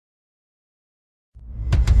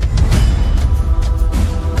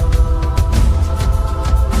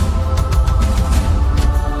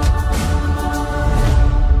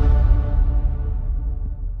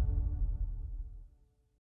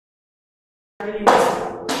Can you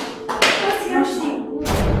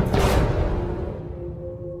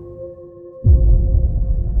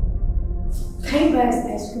buy us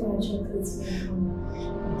ice cream and chocolates?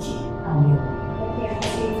 Okay, I will.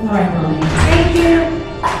 Okay, Alright, mommy. thank you.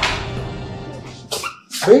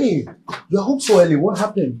 Hey, you're home so early. What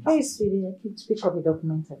happened? Hey, sweetie, I keep pick up the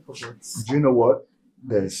document I forgot. Do you know what?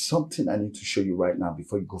 There's something I need to show you right now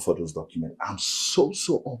before you go for those documents. I'm so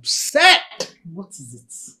upset. What is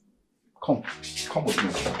it? Come with me.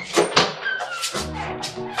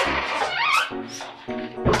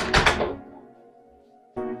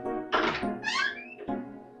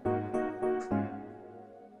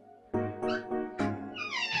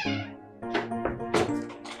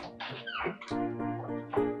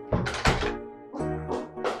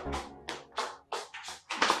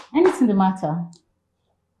 Anything the matter?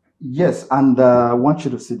 Yes, and I want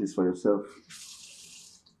you to see this for yourself.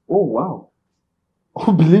 Oh, wow.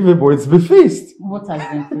 Unbelievable, it's been fixed. What has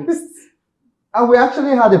been fixed? And we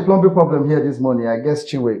actually had a plumbing problem here this morning. I guess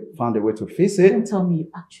Chinwe found a way to fix it. Don't tell me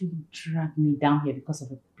you actually dragged me down here because of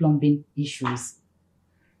the plumbing issues.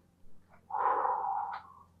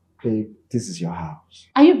 Babe, this is your house.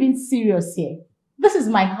 Are you being serious here? This is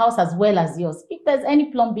my house as well as yours. If there's any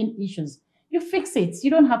plumbing issues, you fix it.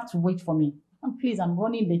 You don't have to wait for me. And please, I'm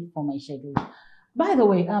running late for my schedule. By the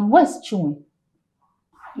way, where's Chinwe?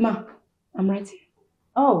 Ma, I'm right here.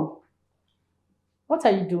 Oh, what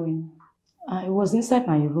are you doing? I was inside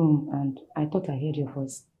my room and I thought I heard your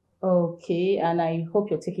voice. Okay, and I hope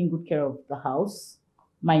you're taking good care of the house,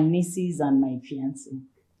 my nieces and my fiancé.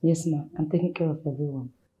 Yes, ma. I'm taking care of everyone.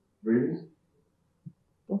 Really?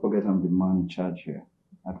 Don't forget I'm the man in charge here.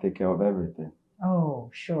 I take care of everything. Oh,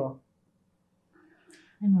 sure.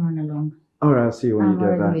 Let me run along. All right, I'll see you when you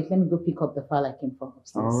get back. Late. Let me go pick up the file I came from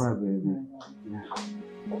upstairs. All right, baby.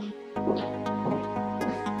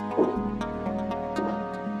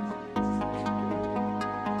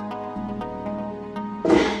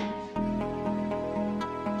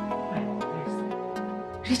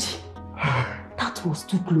 Richie, that was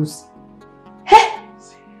too close. Hey!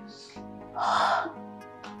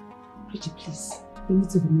 Richie, please, we need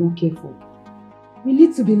to be more careful. We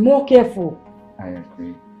need to be more careful. I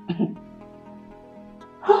agree.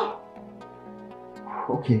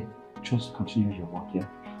 Okay, just continue your walk, yeah?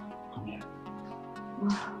 Come here.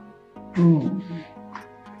 Mm.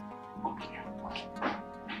 Okay, okay.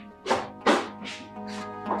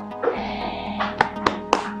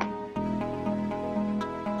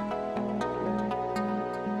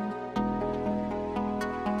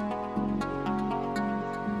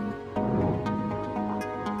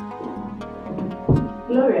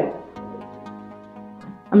 Gloria,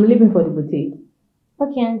 I'm leaving for the boutique.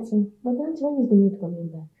 Okay, Auntie. But Auntie, when is the maid coming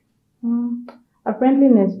back? Apparently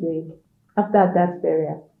next week, after that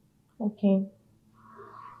burial. Okay.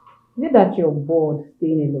 Is it that you're bored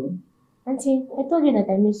staying alone? Auntie, I told you that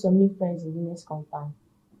I made some new friends in the next compound.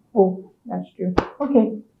 Oh, that's true.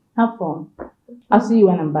 Okay, have fun. I'll see you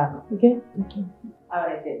when I'm back, okay? Okay.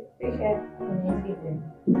 Alright then. Take care. Have a nice evening.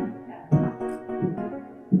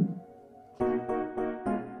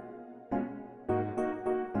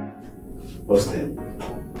 Austin,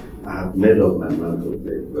 I have made up my mind to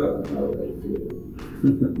play well how I feel.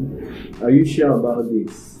 Are you sure about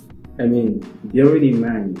this? I mean, bearing in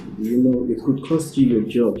mind, you know, it could cost you your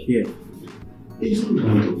job here. It's not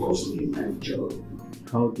going to cost me my job.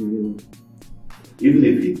 How do you know? Even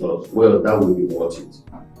if it does, well, that will be worth it.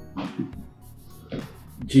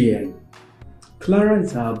 GM, Clara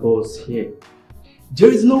is our boss here.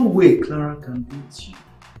 There is no way Clara can beat you.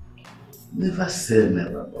 Never say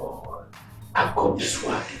never, boy. I've got this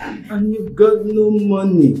work. And you've got no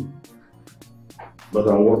money. But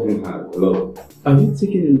I'm working hard. Hello. Have you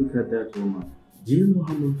taken a look at that woman? Do you know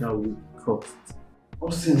how much that will cost?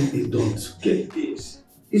 Austin, you don't get this.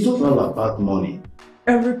 It's not all about money.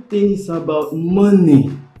 Everything is about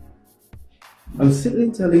money. I'm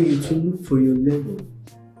simply telling you to look for your level.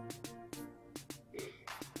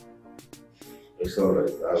 It's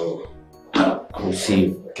alright. I will see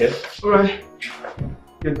you, okay? Alright.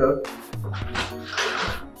 Get up.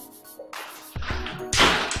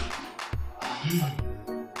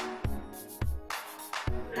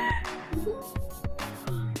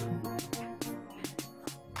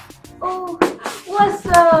 Oh, what's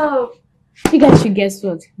up? You guys should guess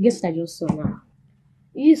what? Guess what I just saw now.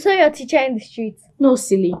 You saw your teacher in the street? No,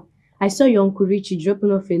 silly. I saw your Uncle Richie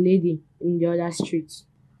dropping off a lady in the other street.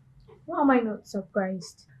 Why am I not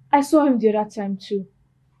surprised? I saw him the other time too.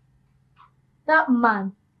 That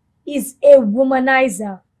man is a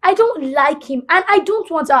womanizer. I don't like him and I don't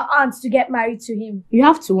want our aunt to get married to him. You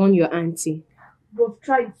have to warn your auntie. We've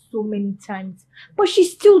tried so many times, but she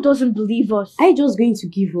still doesn't believe us. Are you just going to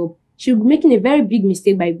give up? She'll be making a very big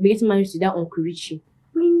mistake by getting married to that Uncle Richie.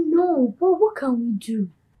 We know, but what can we do?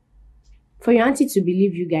 For your auntie to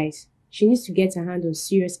believe you guys, she needs to get her hand on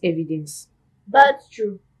serious evidence. That's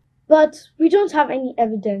true. But we don't have any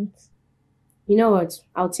evidence. You know what?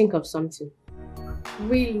 I'll think of something.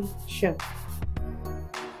 Really? Sure.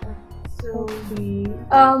 So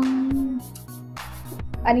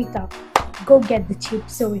Anita, go get the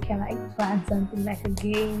chips so we can like plan something like a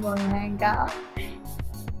game or a hangout.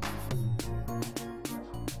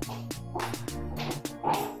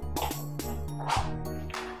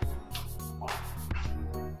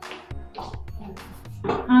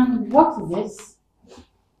 And what is this?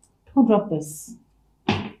 Who dropped this?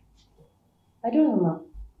 I don't know, ma.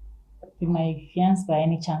 Did my fiance by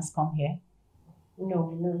any chance come here?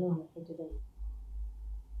 No, I didn't.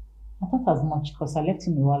 I thought as much because I left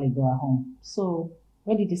him a while ago at home. So,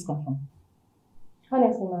 where did this come from?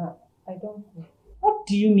 Honestly, ma, I don't know. What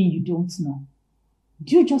do you mean you don't know?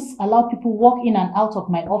 Do you just allow people walk in and out of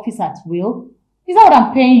my office at will? Is that what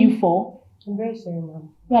I'm paying you for? I'm very sorry, ma'am.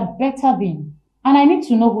 You had better been. And I need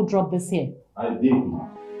to know who dropped this here. I did, ma.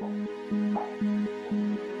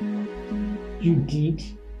 You did?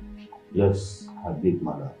 Yes, I did,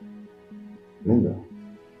 madam. Linda,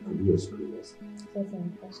 could you excuse us?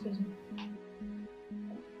 Excuse me.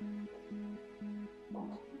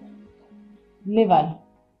 Levi,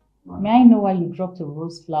 may I know why you dropped a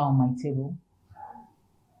rose flower on my table?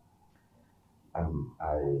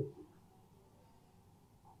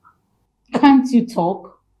 Can't you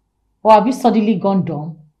talk? Or have you suddenly gone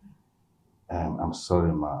dumb? I'm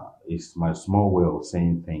sorry, ma. It's my small way of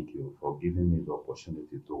saying thank you for giving me the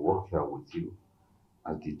opportunity to work here with you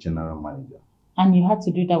as the general manager. And you had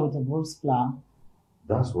to do that with a rose flower?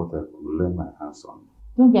 That's what I could lay my hands on.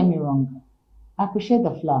 Don't get me wrong. I appreciate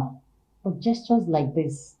the flower, but gestures like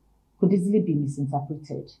this could easily be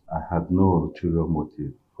misinterpreted. I had no ulterior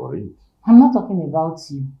motive for it. I'm not talking about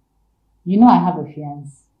you. You know I have a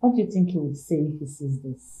fiance. What do you think he would say if he sees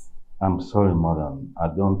this? I'm sorry, madam. I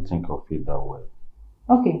don't think of it that way.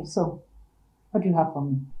 Okay, so what do you have for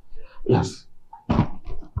me? Yes.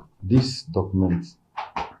 This document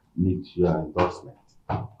needs your endorsement.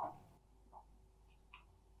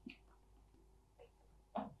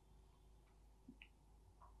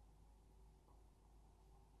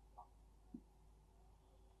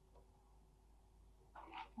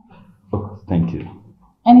 Oh, thank you.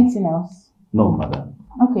 Anything else? No, madam.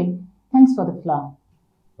 Okay, thanks for the flower.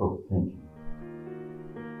 Oh, thank you.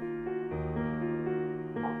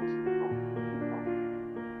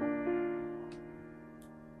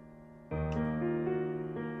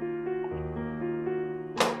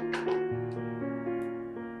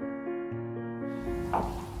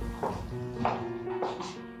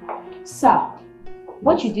 Sir,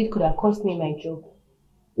 what you did could have cost me my job.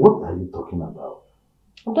 What are you talking about?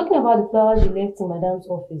 I'm talking about the flowers you left in Madame's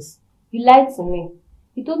office. You lied to me.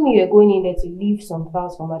 You told me you were going in there to leave some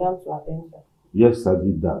flowers for Madame to attend to. Yes, I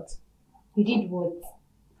did that. You did what?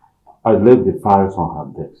 I left the files on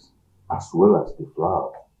her desk, as well as the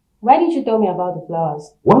flowers. Why didn't you tell me about the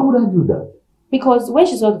flowers? Why would I do that? Because when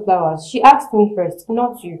she saw the flowers, she asked me first,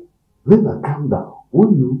 not you. Linda, calm down.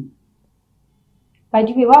 Will you? By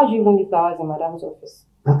the way, why would you even leave flowers in Madame's office?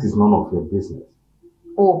 That is none of your business.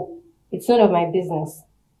 Oh, it's none of my business.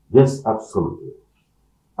 Yes, absolutely.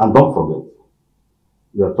 And don't forget,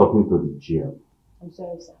 you are talking to the GM. I'm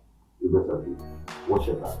sorry, sir. You better be. Watch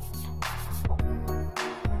your back.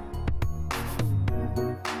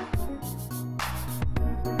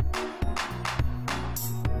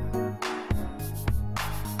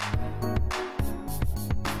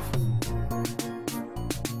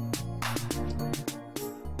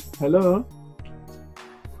 Hello?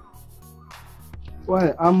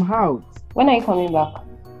 Well, I'm out. When are you coming back?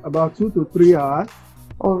 About 2 to 3 hours.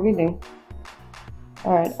 Oh, really?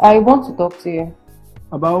 Alright, I want to talk to you.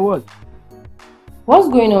 About what? What's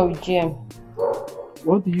going on with GM?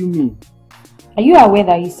 What do you mean? Are you aware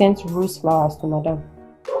that he sent rose flowers to Madame?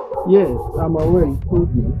 Yes, I'm aware he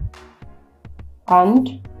told me.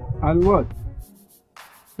 And? And what?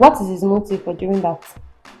 What is his motive for doing that?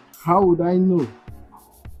 How would I know?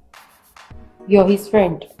 You're his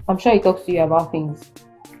friend. I'm sure he talks to you about things.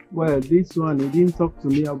 Well, this one, he didn't talk to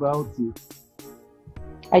me about it.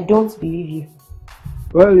 I don't believe you.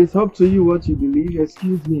 Well, it's up to you what you believe.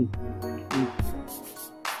 Excuse me.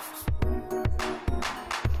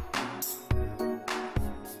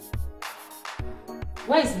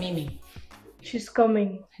 Where is Mimi? She's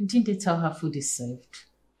coming. Didn't they tell her food is served?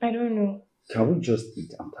 I don't know. Can we just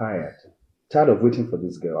eat? I'm tired. tired of waiting for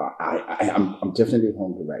this girl. I'm definitely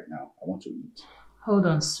hungry right now. I want to eat. Hold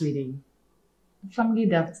on, sweetie. The family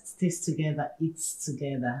that stays together eats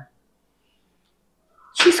together.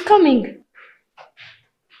 She's coming.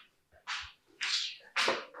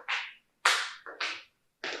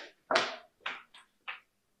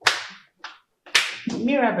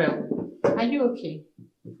 Mirabel, are you okay?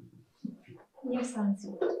 Yes,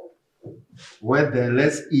 Auntie. Well then,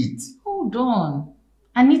 let's eat. Hold on.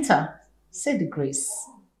 Anita, say the grace.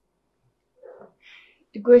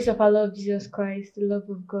 The grace of our Lord Jesus Christ, the love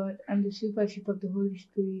of God, and the sweet fellowship of the Holy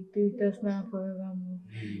Spirit be with us now and forevermore.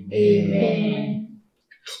 Amen.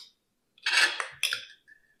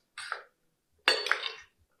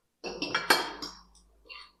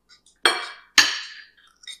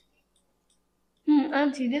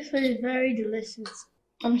 Auntie, this food is very delicious.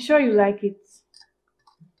 I'm sure you like it.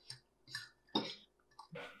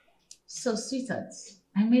 So, sweetheart,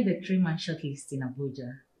 I made a 3-man shortlist in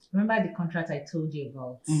Abuja. Remember the contract I told you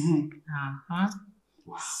about? Uh-huh.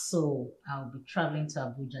 Wow. So, I'll be traveling to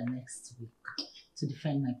Abuja next week to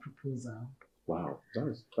defend my proposal. Wow,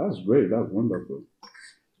 that's great. That's wonderful.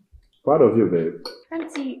 Proud of you, babe.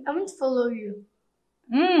 Auntie, I want to follow you.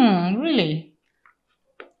 Really?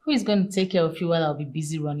 Who is going to take care of you while I'll be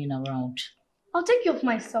busy running around? I'll take care of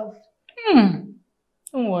myself. Don't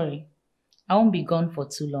worry. I won't be gone for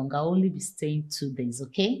too long. I'll only be staying 2 days,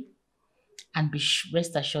 okay? And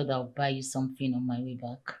rest assured I'll buy you something on my way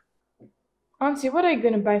back. Auntie, what are you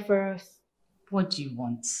going to buy for us? What do you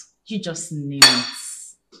want? You just name it.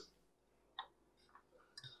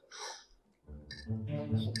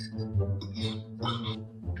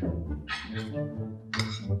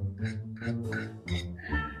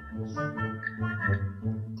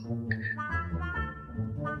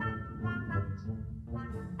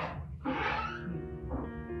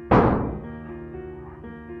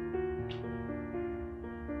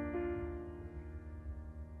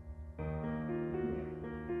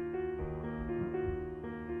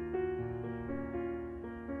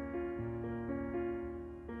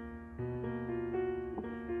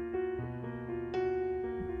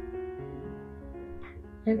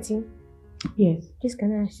 Auntie, Yes. please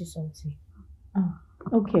can I ask you something? Oh,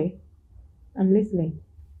 okay. I'm listening.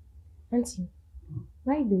 Auntie,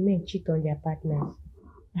 why do men cheat on their partners?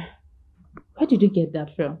 Where did you get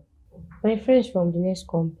that from? My friends from the next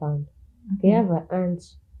compound, they have an aunt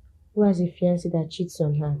who has a fiancé that cheats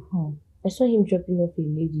on her. Oh, I saw him dropping off a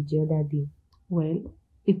lady the other day. well,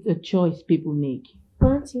 it's a choice people make. But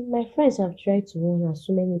Auntie, my friends have tried to warn her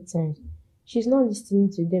so many times. She's not listening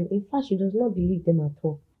to them. In fact, she does not believe them at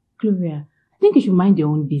all. Gloria, I think you should mind your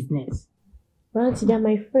own business. But Auntie, they're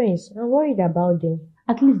my friends. I'm worried about them.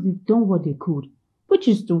 At least they've done what they could, which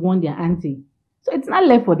is to warn their auntie. So it's not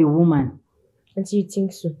left for the woman. Auntie, you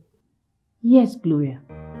think so? Yes, Gloria.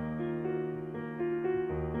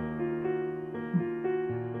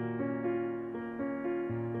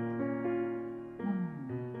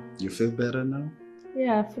 You feel better now?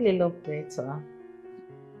 Yeah, I feel a lot better.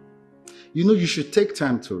 You know, you should take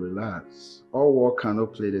time to relax. All work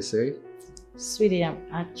cannot play, they say. Sweetie, I'm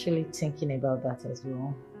actually thinking about that as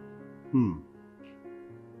well.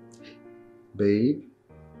 Babe,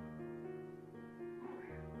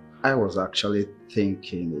 I was actually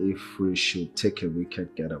thinking if we should take a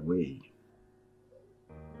weekend getaway.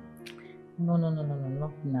 No,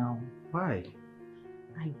 not now. Why?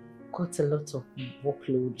 I got a lot of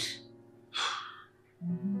workload.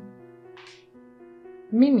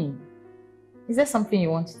 Mimi, is there something you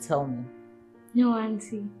want to tell me? No,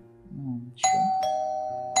 Auntie. Sure.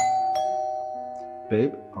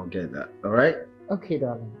 Babe, I'll get that, alright? Okay,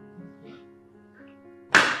 darling.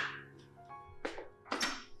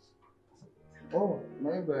 Oh,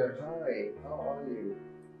 neighbor, hi, how are you?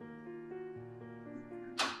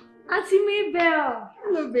 Auntie Mabel!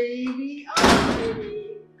 Hello, baby. Oh, baby.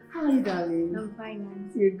 How are you, darling? I'm fine,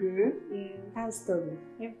 Auntie. You're good? Yeah. How's study?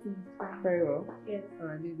 Everything's fine. Very well. Yes. All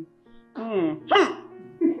right, baby. Bye.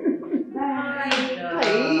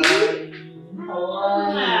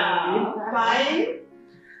 Fine.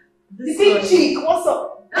 You see, chick, what's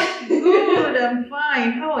up? Good, I'm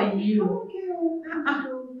fine. How are you? Okay.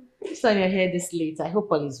 Sorry you're here this late. I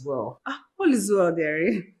hope all is well. All is well,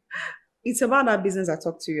 dearie. It's about that business I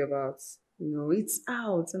talked to you about. You know, it's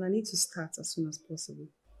out and I need to start as soon as possible.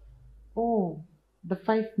 Oh, the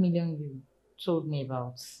 5 million you told me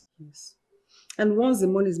about. Yes. And once the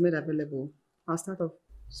money is made available, I'll start off.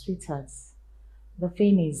 Sweethearts, the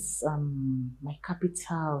thing is, my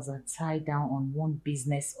capitals are tied down on one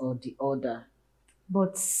business or the other.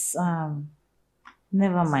 But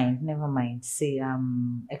never mind. Say,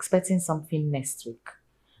 I'm expecting something next week.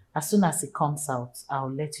 As soon as it comes out,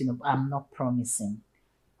 I'll let you know. I'm not promising,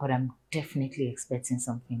 but I'm definitely expecting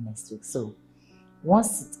something next week. So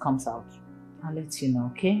once it comes out, I'll let you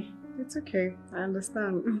know, okay? It's okay. I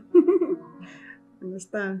understand.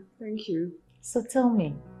 Understand. Thank you. So tell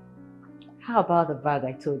me, how about the bag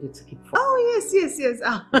I told you to keep for? Oh, yes.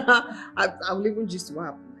 I will even just what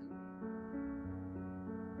happened.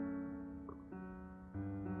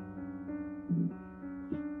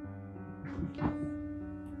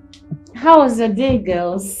 How was your day,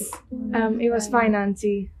 girls? It was fine,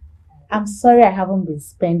 Auntie. I'm sorry I haven't been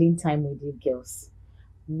spending time with you girls.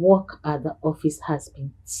 Work at the office has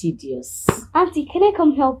been tedious. Auntie, can I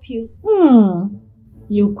come help you?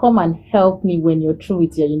 You come and help me when you're through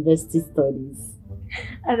with your university studies.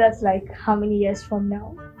 And that's like how many years from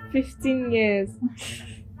now? 15 years.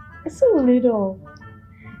 It's so little.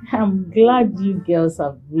 I'm glad you girls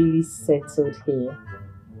have really settled here.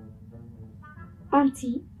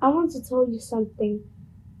 Auntie, I want to tell you something,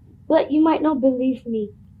 but you might not believe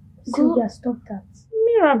me. Sylvia, stop that.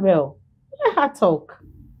 Mirabelle, let her talk.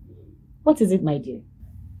 What is it, my dear?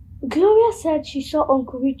 Gloria said she saw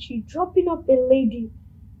Uncle Richie dropping up a lady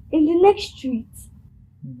in the next street.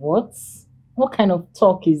 What? What kind of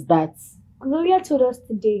talk is that? Gloria told us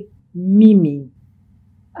today. Mimi.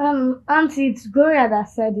 Auntie, it's Gloria that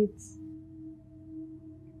said it.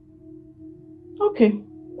 Okay.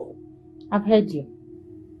 I've heard you.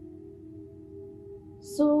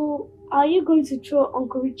 So, are you going to throw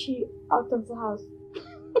Uncle Richie out of the house?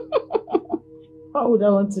 Why would I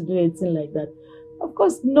want to do anything like that? Of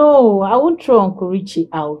course, no. I won't throw Uncle Richie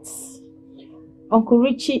out. Uncle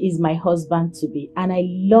Richie is my husband-to-be and I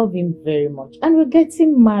love him very much. And we're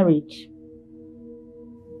getting married.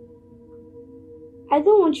 I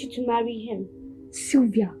don't want you to marry him.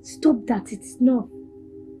 Sylvia, stop that. It's not.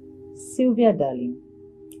 Sylvia, darling,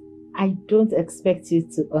 I don't expect you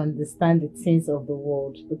to understand the things of the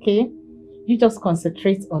world, okay? You just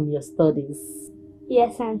concentrate on your studies.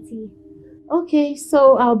 Yes, Auntie. Okay,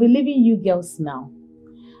 so I'll be leaving you girls now.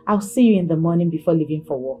 I'll see you in the morning before leaving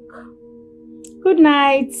for work. Good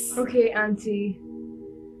night. Okay, Auntie.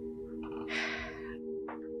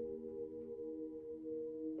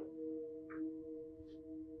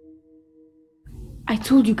 I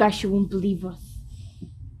told you guys she won't believe us.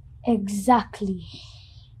 Exactly.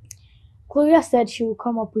 Gloria said she will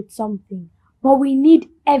come up with something, but we need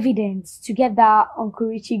evidence to get that Uncle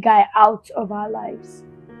Richie guy out of our lives.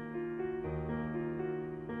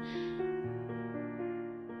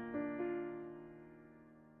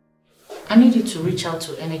 I need you to reach out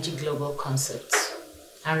to Energy Global Concepts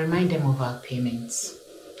and remind them of our payments.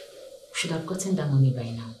 We should have gotten that money by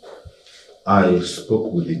now. I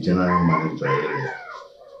spoke with the general manager earlier.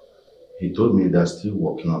 He told me they're still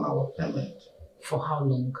working on our payment. For how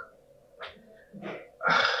long?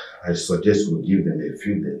 I suggest we give them a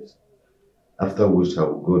few days, after which I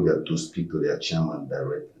will go there to speak to their chairman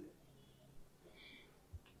directly.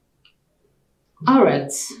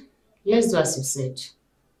 Alright, let's do as you said.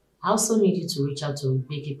 I also need you to reach out to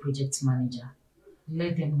Rebecca project manager.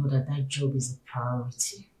 Let them know that that job is a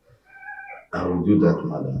priority. I will do that,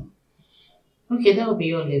 madam. Okay, that will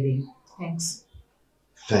be all, Levy. Thanks.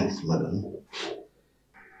 Thanks, madam.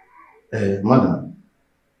 Madam.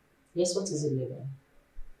 Yes, what is it, Levy?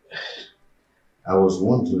 I was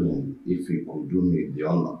wondering if you could do me the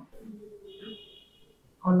honor.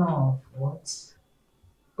 Honor of what?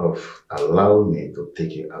 Of allowing me to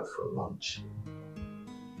take you out for lunch.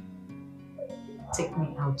 Take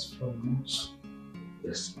me out for lunch?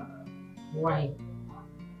 Yes, madam. Why?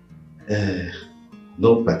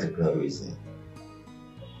 No particular reason.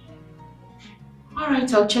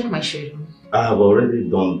 Alright, I'll check my schedule. I have already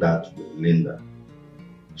done that with Linda.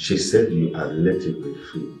 She said you are relatively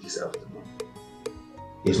free this afternoon.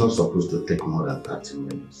 It's not supposed to take more than 30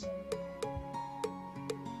 minutes.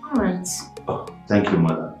 Alright. Oh, thank you,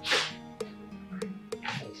 madam.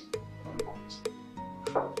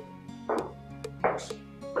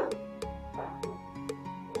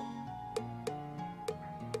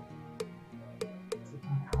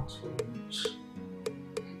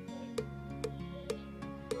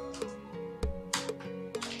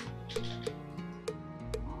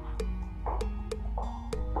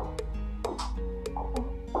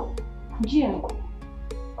 Gia,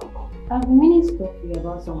 I've been meaning to talk to you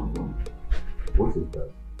about something. What is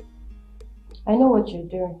that? I know what you're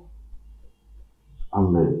doing.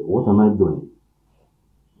 What am I doing?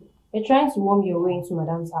 You're trying to warm your way into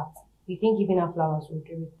Madame's heart. You think giving her flowers will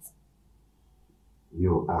do it.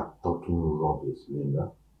 You are talking rubbish,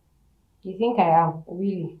 Linda. You think I am?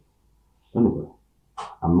 Really? Anyway,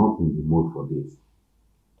 I'm not in the mood for this.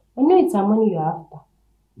 I know it's her money you're after.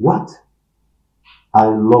 What? I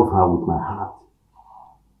love her with my heart.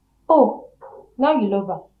 Oh, now you love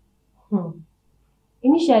her.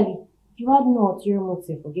 Initially, you had no ulterior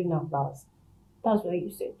motive for giving her flowers. That's what you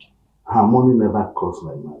said. Her money never crossed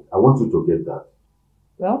my mind. I want you to get that.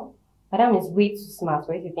 Well, Madam is way too smart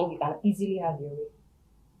for you to think you can easily have your way.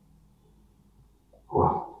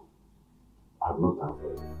 Wow. I've not time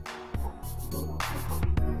for it.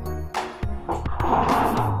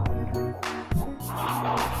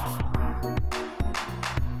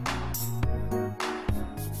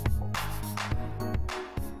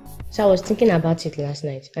 So I was thinking about it last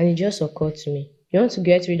night and it just occurred to me. You want to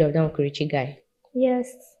get rid of that Okorichi guy? Yes.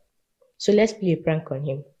 So let's play a prank on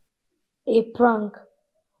him. A prank?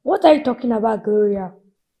 What are you talking about, Gloria?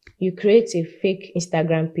 You create a fake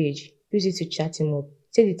Instagram page, use it to chat him up,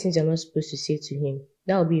 say the things you're not supposed to say to him.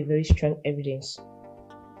 That will be a very strong evidence.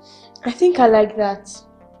 I think I like that.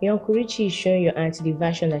 Your Uncle Richie is showing your aunt the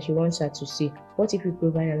version that she wants her to see. What if we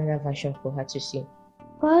provide another version for her to see?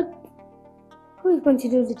 But who is going to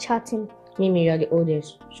do the chatting? Mimi, you are the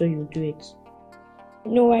oldest, so you do it.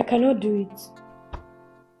 No, I cannot do it.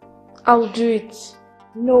 I'll do it.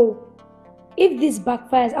 No. If this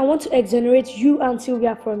backfires, I want to exonerate you and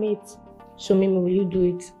Sylvia from it. So Mimi, will you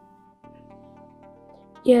do it?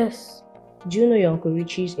 Yes. Do you know your Uncle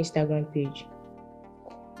Richie's Instagram page?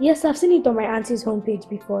 Yes, I've seen it on my auntie's homepage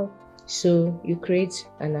before. So you create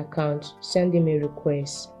an account, send him a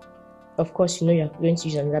request. Of course, you know you're going to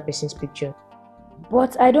use another person's picture.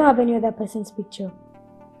 But I don't have any other person's picture.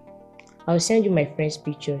 I'll send you my friend's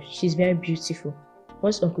picture. She's very beautiful.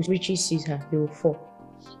 Once Uncle Richie sees her, he will fall.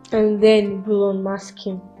 And then we'll unmask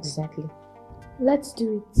him. Exactly. Let's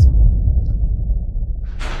do it.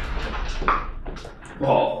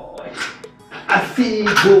 Oh, I feel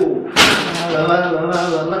good. La, la, la, la,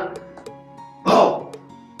 la, la. Oh,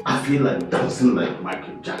 I feel like dancing like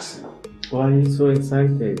Michael Jackson. Why are you so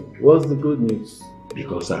excited? What's the good news?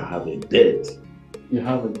 Because I have a date. You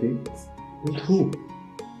have a date? With who?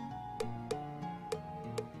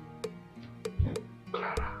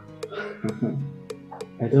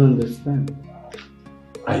 I don't understand.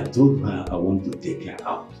 I told her I want to take her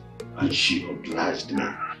out, and she obliged me.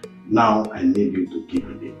 Now I need you to give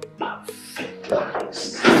me the perfect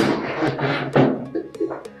lines.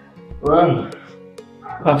 Well,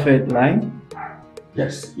 perfect line?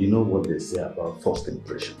 Yes, you know what they say about first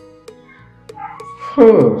impression.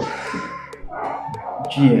 Oh,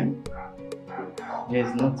 GM,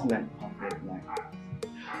 there's nothing like perfect line.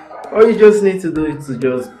 All you just need to do is to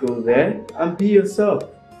just go there and be yourself.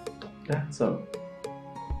 That's all.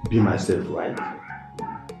 Be myself, right?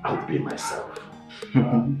 I'll be myself.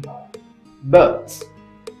 But,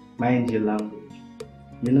 mind your language.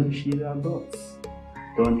 You know she's our boss.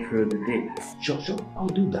 Don't throw the date. Sure, I'll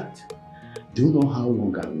do that. Do you know how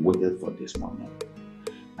long I've waited for this moment?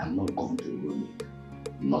 I'm not going to ruin it.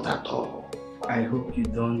 Not at all. I hope you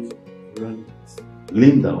don't run it.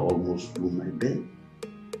 Linda almost ruined my day.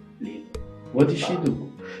 Linda? What did she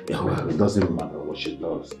do? Yeah, well, it doesn't matter what she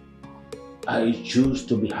does. I choose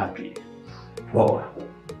to be happy. Well,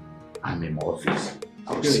 I'm in my office.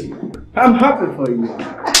 I'll see you. I'm happy for you.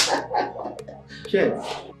 Cheers.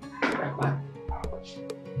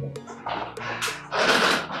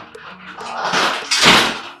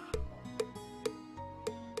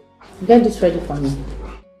 Get this ready for me.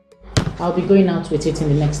 I'll be going out with it in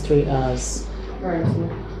the next 3 hours. Alright,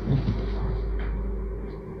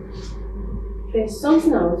 there's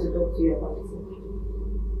something I want to talk to you about.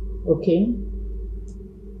 Okay.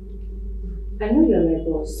 I know you're my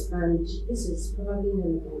boss, and this is probably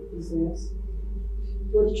none of my business.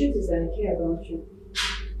 But the truth is that I care about you.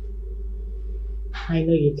 I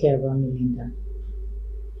know you care about me, Linda.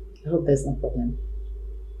 I hope there's no problem.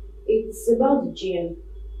 It's about the GM.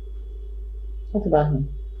 What about him?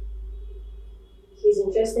 He's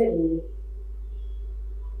interested in you.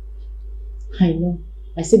 I know.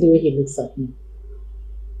 I see the way he looks at me.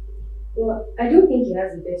 Well, I don't think he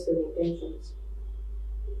has the best of intentions.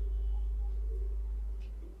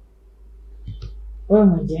 Well,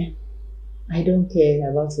 my dear, I don't care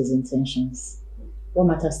about his intentions. What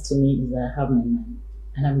matters to me is that I have my man,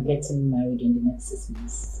 and I'm getting married in the next 6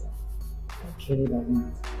 months. So I care about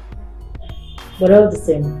him. But all the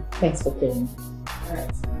same, thanks for caring.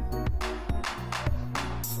 Alright.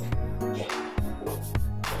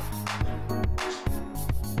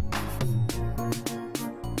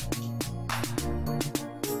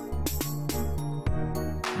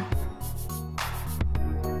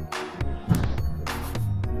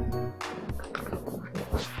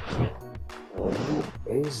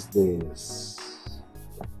 Is this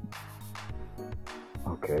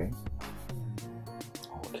okay?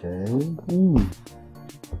 Okay.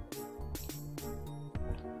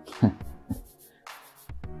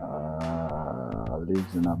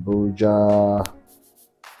 Lives in Abuja.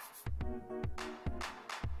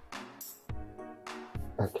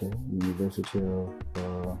 Okay, University of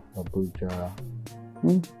Abuja.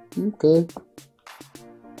 Okay.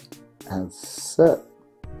 Accept.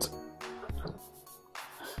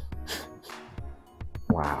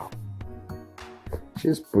 Wow.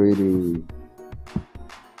 She's pretty.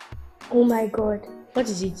 Oh my god. What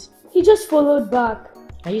is it? He just followed back.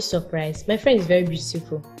 Are you surprised? My friend is very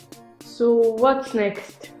beautiful. So what's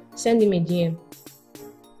next? Send him a DM.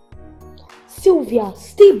 Sylvia,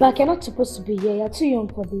 stay back. You're not supposed to be here. You're too young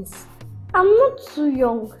for this. I'm not too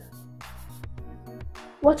young.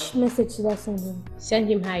 What message should I send him? Send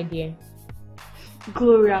him hi, dear.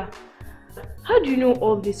 Gloria, how do you know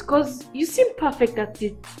all this? Cause you seem perfect at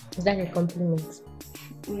it. Is that a compliment?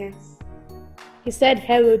 Yes. He said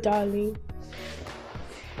hello, darling.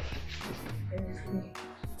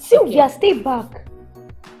 Sylvia, stay back.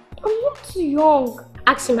 I'm not too young.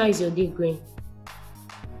 Ask him how is your day going.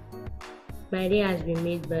 My day has been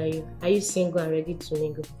made by you. Are you single and ready to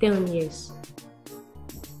mingle? Tell him yes.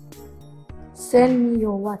 Send me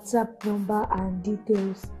your WhatsApp number and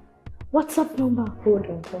details. WhatsApp number? Hold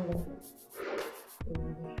on.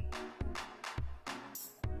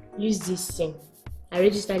 Use this thing. I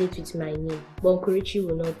registered it with my name, but Uncle Richie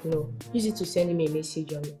will not know. Use it to send him a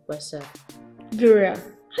message on WhatsApp. Gloria,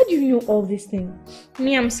 how do you know all these things?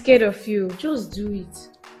 Me, I'm scared of you. Just do it.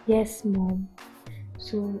 Yes, Mom.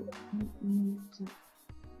 So,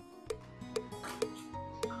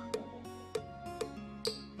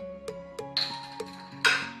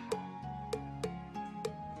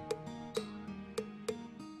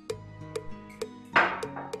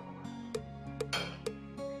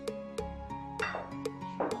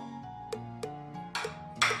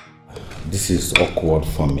 This is awkward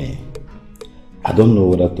for me. I don't know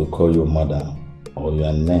whether to call you mother or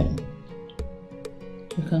your name.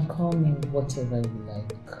 You can call me whatever you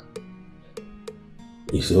like.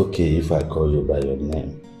 It's okay if I call you by your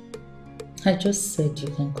name. I just said you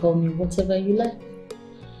can call me whatever you like.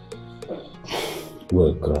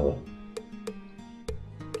 Well, girl,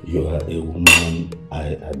 you are a woman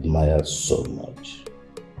I admire so much.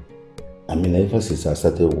 I mean, ever since I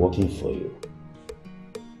started working for you,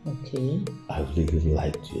 Okay. I really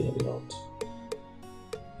liked you a lot.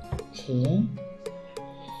 Okay.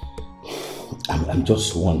 I'm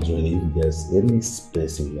just wondering if there's any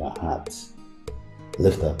space in your heart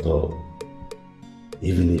left at all,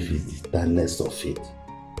 even if it's the tiniest of it,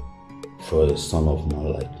 for a son of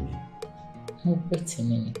man like me. Oh, wait a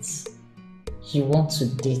minute. You want to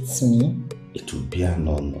date me? It would be an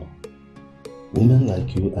honor. Women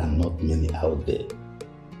like you are not many out there.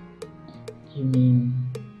 You mean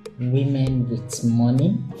women with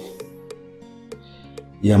money?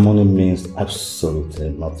 Your money means absolutely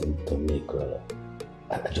nothing to me, girl.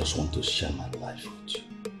 I just want to share my life with you.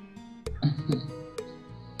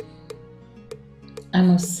 I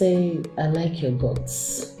must say I like your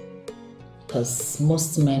guts, because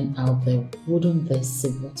most men out there wouldn't dare say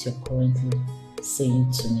what you're currently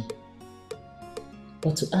saying to me.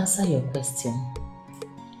 But to answer your question,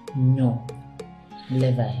 no,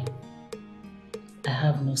 never. I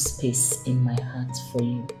have no space in my heart for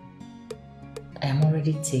you. I am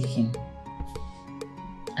already taken,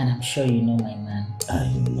 and I'm sure you know my man. I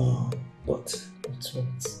know, but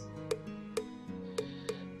what?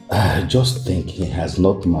 I just think he has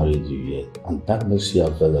not married you yet, and that makes you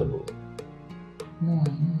available. No,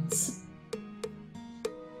 I'm not.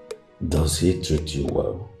 Does he treat you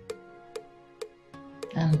well?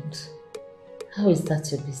 And how is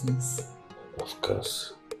that your business? Of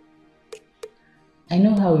course. I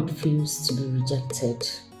know how it feels to be rejected.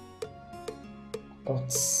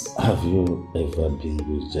 But have you ever been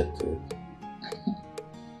rejected?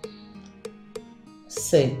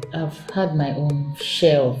 Say, I've had my own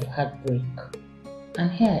share of heartbreak,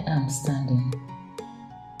 and here I am standing.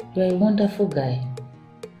 You're a wonderful guy,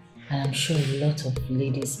 and I'm sure a lot of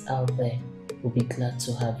ladies out there will be glad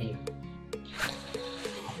to have you.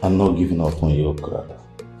 I'm not giving up on you, Grada.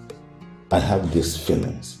 I have these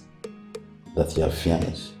feelings that your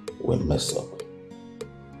fiancé will mess up.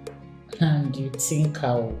 And you think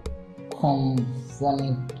I'll come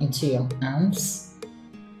running into your arms?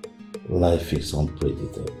 Life is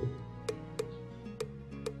unpredictable.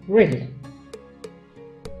 Really?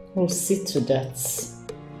 We'll see to that.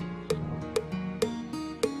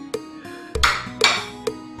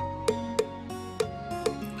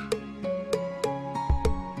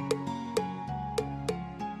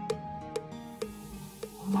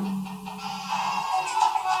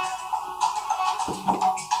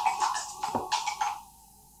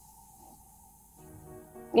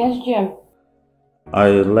 Yes, Jim.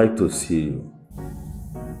 I'd like to see you.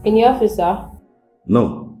 In your office, sir?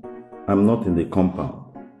 No, I'm not in the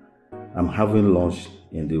compound. I'm having lunch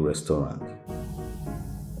in the restaurant.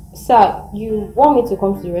 Sir, you want me to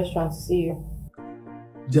come to the restaurant to see you?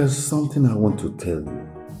 There's something I want to tell you.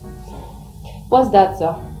 What's that,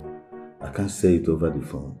 sir? I can't say it over the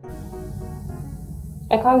phone.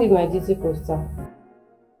 I can't leave my duty post, sir.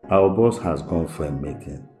 Our boss has gone for a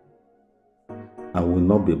meeting and will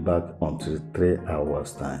not be back until 3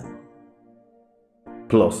 hours' time.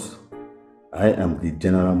 Plus, I am the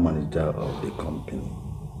general manager of the company.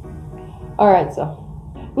 Alright, sir.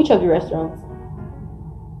 Which of the restaurants?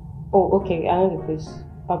 Oh, okay, I know the place.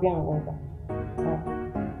 I'll be on my way back. Alright.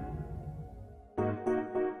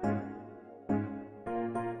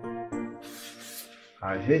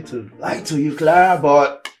 I hate to lie to you, Clara,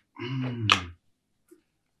 but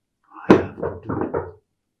I have to do it.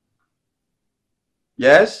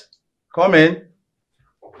 Yes? Come in.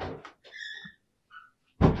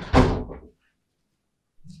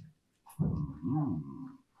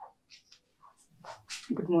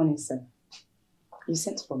 Good morning, sir. You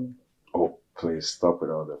sent for me. Oh, please stop with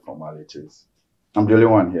all the formalities. I'm the only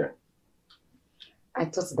one here. I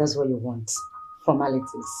thought that's what you want.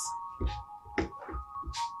 Formalities.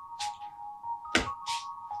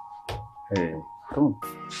 Hey,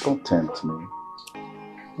 don't tempt me.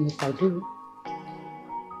 And if I do,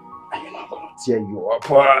 I'm not gonna tear you up.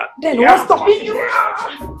 then what's stopping you?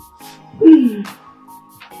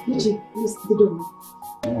 Uche, please, the door.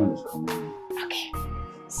 No one is coming. Okay.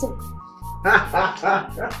 So.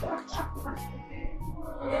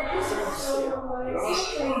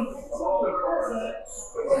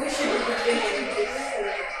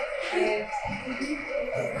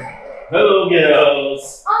 Hello,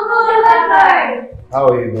 girls. Uncle, hi. How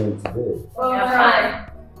are you doing today?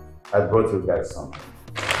 Fine. I brought you guys something.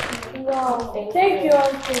 Wow, thank you,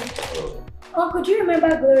 Uncle. Uncle, do you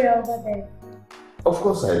remember Gloria over there? Of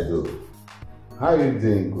course I do. How are you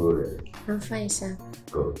doing, Gloria? I'm fine, sir.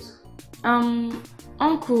 Good.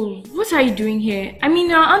 Uncle, what are you doing here? I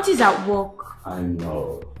mean, our auntie's at work. I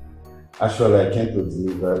know. Actually, I came to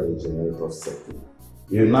deliver a generator set.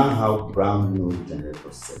 You now have brand new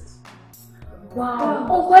generator set. Wow.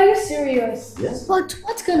 Uncle, are you serious? Yes. But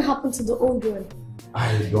what can happen to the old one?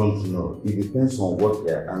 I don't know. It depends on what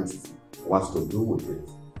their aunt wants to do with it.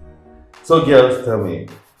 So, girls, tell me,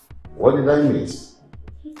 what did I miss?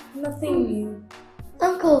 Nothing new.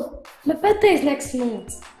 Uncle, my birthday is next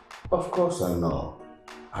month. Of course I know.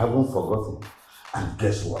 I haven't forgotten. And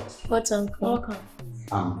guess what? What, Uncle? Okay.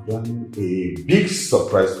 I'm planning a big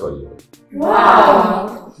surprise for you.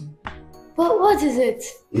 Wow. But what is it?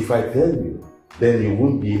 If I tell you, then it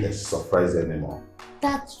won't be a surprise anymore.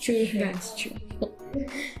 That's true. That's true.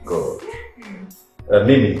 Good.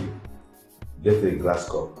 Mimi, get a glass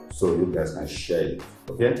cup so you guys can share it,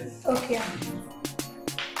 okay? Okay.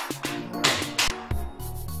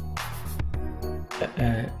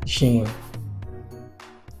 Shinwe,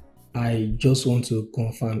 I just want to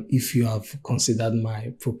confirm if you have considered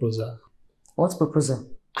my proposal. What proposal?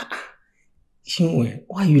 Shinwe,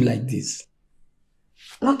 why are you like this?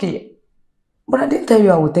 Okay, but I didn't tell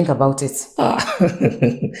you I would think about it.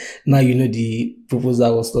 Now you know the proposal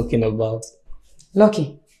I was talking about.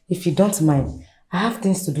 Lucky, if you don't mind, I have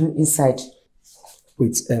things to do inside.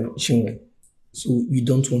 Wait, Shinwe, so you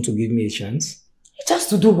don't want to give me a chance? Just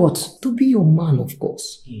to do what? To be your man, of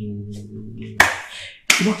course.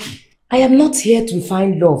 Lucky, I am not here to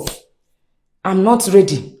find love. I'm not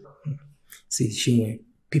ready. See, Shinwe,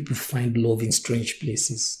 people find love in strange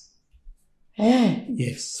places. Eh?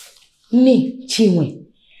 Yes. Me, Chinwe,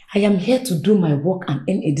 I am here to do my work and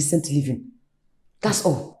earn a decent living. That's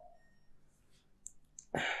all.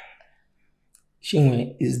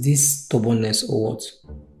 Shinwe, is this stubbornness or what?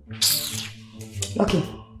 Okay,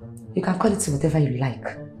 you can call it whatever you like.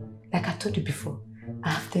 Like I told you before, I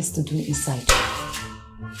have things to do inside.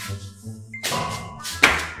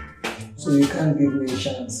 So you can't give me a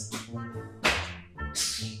chance.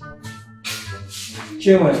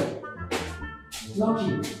 Chinwe.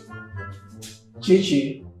 Lucky.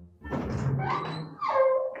 Chichi.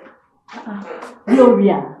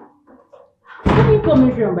 Gloria. Where are you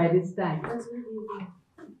coming from by this time?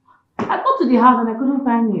 I got to the house and I couldn't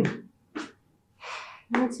find you.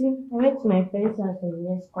 Auntie, I went to my friend's house in the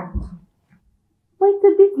next compound. But it's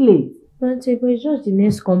a bit late. Auntie, but it's just the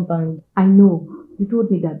next compound. I know. You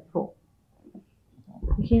told me that before.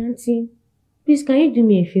 Okay, Auntie. Please, can you do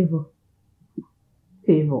me a favor?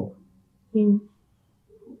 Favor?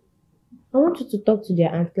 I want you to talk to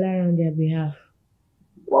their Aunt Clara on their behalf.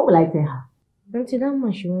 What will I tell her? Auntie, that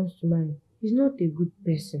man she wants to marry. He's not a good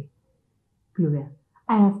person. Gloria,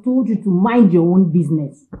 I have told you to mind your own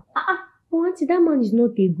business. Oh, Auntie, that man is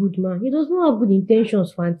not a good man. He does not have good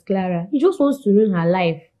intentions for Aunt Clara. He just wants to ruin her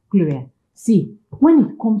life. Gloria, see, when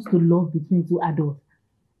it comes to love between two adults,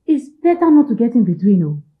 it's better not to get in between,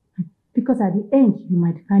 oh. Because at the end, you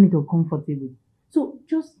might find it uncomfortable. So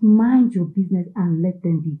just mind your business and let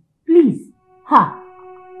them be. Please. Ha!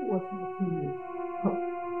 What are you doing?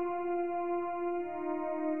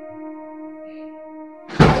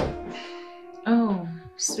 Oh,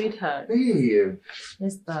 sweetheart. Babe.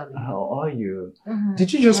 Yes, darling. How are you?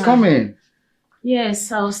 Did you just come in?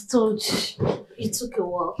 Yes, I was told you took a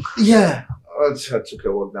walk. Yeah. I took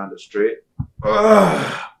a walk down the street.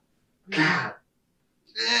 God.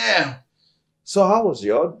 Damn. So how was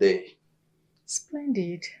your day?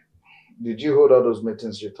 Splendid. Did you hold all those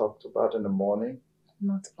meetings you talked about in the morning?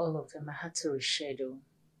 Not all of them. I had to reschedule.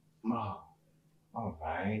 Oh, all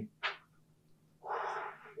right.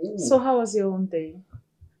 Ooh. So how was your own day?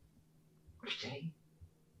 Okay.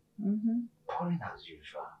 Pouring as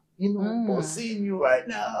usual. You know, but seeing you right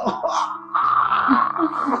now.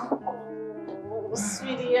 Oh,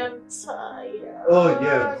 sweetie, I'm tired. Oh,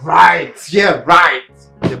 yeah, right. Yeah, right.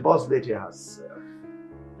 The boss lady herself.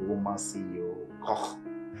 The woman CEO. Oh.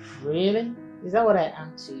 Really? Is that what I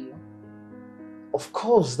am to you? Of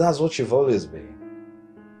course, that's what you've always been.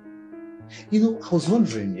 You know, I was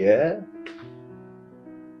wondering, yeah?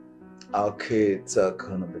 Our kids are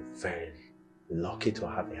gonna be very lucky to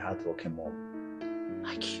have a hardworking mom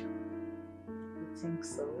like you. You think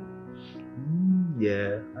so?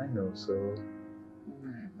 Yeah, I know so.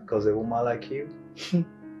 Because a woman like you,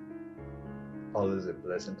 always a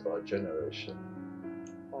blessing to our generation.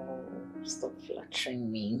 Oh, stop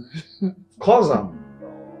flattering me. Cause I'm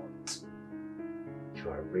not. You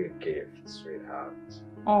are a real gift, sweetheart.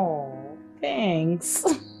 Oh, thanks.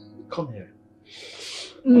 Come here.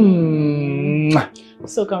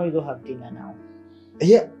 So can we go have dinner now?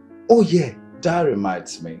 Yeah. Oh yeah. That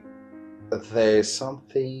reminds me. There's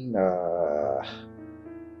something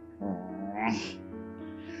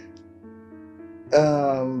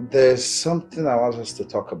there's something I want us to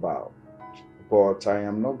talk about. But I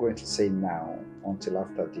am not going to say now until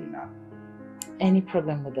after dinner. Any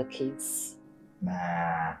problem with the kids?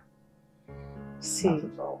 Nah. See, not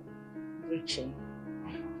at all. Richie,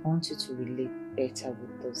 I want you to relate better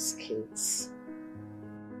with those kids.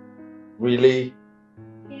 Really?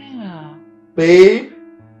 Yeah. Babe?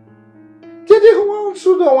 Did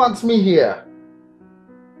you don't want me here?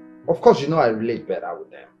 Of course, you know I relate better with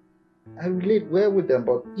them. I relate well with them,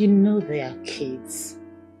 but... You know they are kids.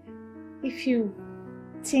 If you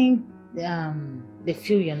think they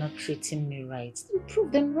feel you're not treating me right, then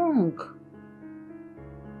prove them wrong.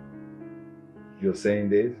 You're saying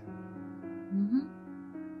this?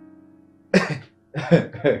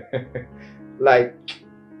 Like,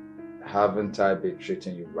 haven't I been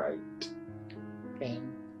treating you right?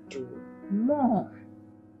 Then do more.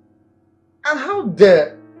 And how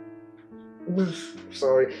dare...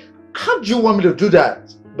 Sorry. How do you want me to do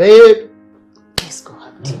that, babe? Let's go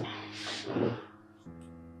have dinner.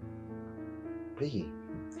 Babe.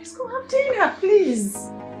 Let's go have dinner, please.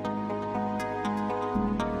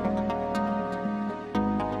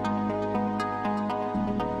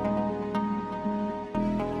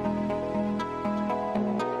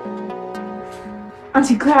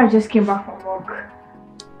 Auntie Clara just came back from work.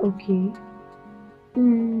 Okay.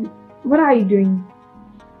 What are you doing?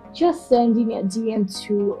 Just sending a DM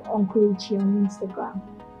to Uncle Richie on Instagram.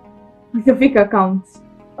 With a fake account?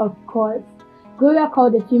 Of course. Gloria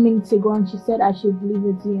called a few minutes ago and she said I should leave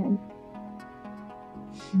a DM.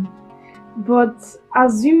 But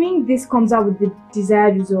assuming this comes out with the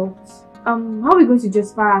desired results, how are we going to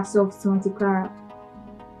justify ourselves to Auntie Clara?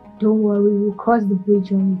 Don't worry, we'll cross the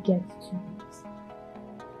bridge when we get to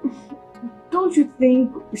it. Don't you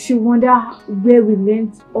think we should wonder where we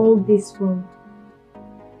learned all this from?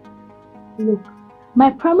 Look, my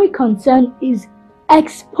primary concern is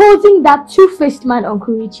exposing that two-faced man,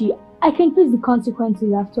 Uncle Richie. I can face the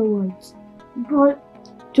consequences afterwards. But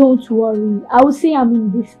don't worry, I will say I'm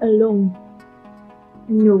in this alone.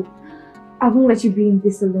 No, I won't let you be in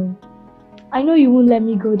this alone. I know you won't let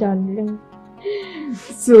me go down alone.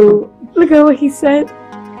 So, look at what he said.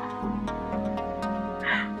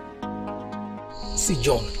 See,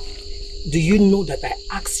 John, do you know that I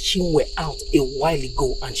asked Chinwe out a while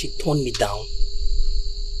ago and she turned me down?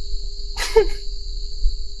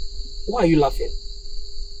 Why are you laughing?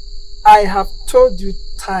 I have told you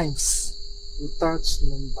times without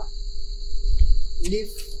number.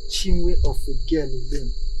 Leave Chinwe of a girl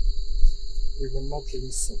alone. You will not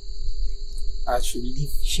listen. I should leave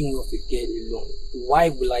Chinwe of a girl alone. Why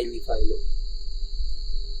will I leave her alone?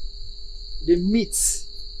 The meat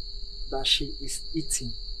that she is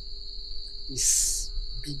eating is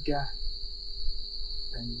bigger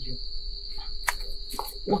than you.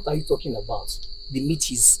 What are you talking about? The meat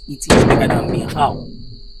she's eating is bigger than me. How?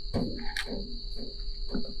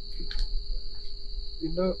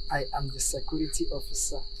 You know, I am the security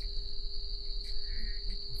officer of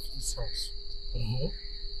this house.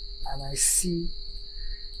 And I see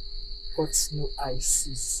what no eye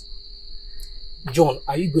sees. John,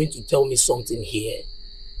 are you going to tell me something here?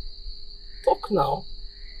 Talk now.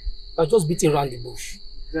 I'm just beating around the bush.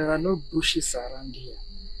 There are no bushes around here.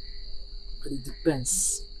 But it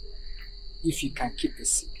depends if you can keep a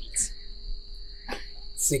secret.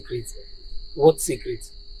 Secret? What secret?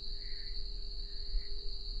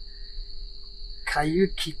 Can you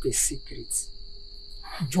keep a secret?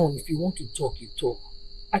 John, if you want to talk, you talk.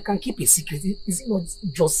 I can keep a secret. Is it not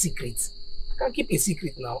just secret? I can keep a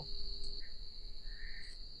secret now.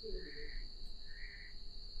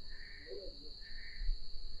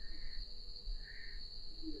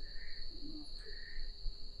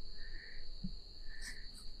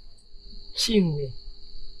 Chinwe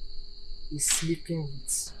is sleeping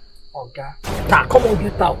with Oga. Nah, come on,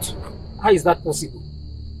 get out. How is that possible?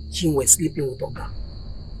 Chinwe sleeping with Oga.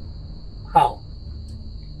 How?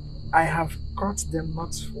 I have caught them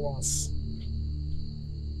not once,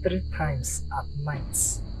 3 times at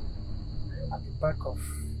night at the back of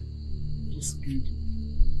this building.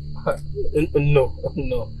 No.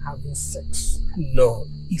 Having sex. No,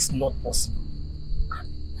 it's not possible.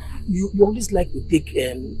 You always like to take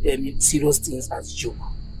serious things as joke.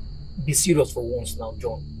 Be serious for once now,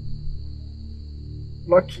 John.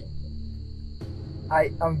 Lucky,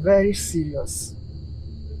 I am very serious.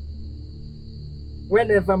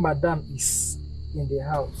 Whenever Madam is in the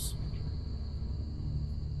house,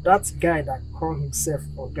 that guy that called himself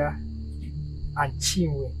Oga and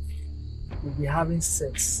Chinwe will be having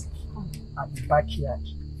sex at the backyard.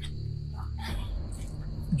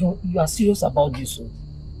 John, you are serious about this, so?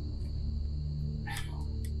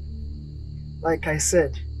 Like I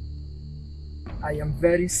said, I am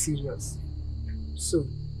very serious. So,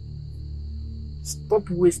 stop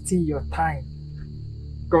wasting your time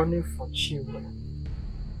gunning for Chinwe,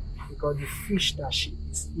 because the fish that she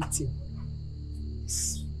is eating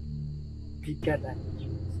is bigger than you.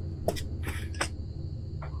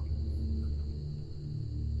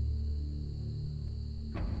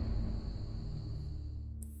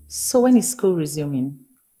 So when is school resuming?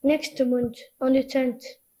 Next month, on the 10th.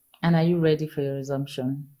 And are you ready for your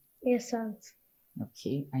resumption? Yes, Aunt.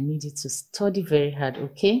 Okay, I need you to study very hard,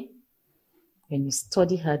 okay? When you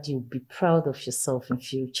study hard, you'll be proud of yourself in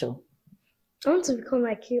future. I want to become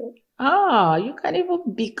like you. Ah, you can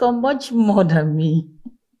even become much more than me.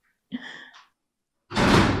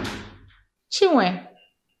 Chinwe.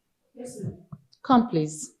 Yes, ma'am. Come,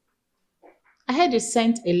 please. I heard you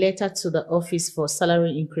sent a letter to the office for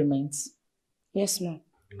salary increments. Yes, ma'am.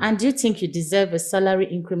 And do you think you deserve a salary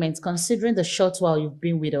increment considering the short while you've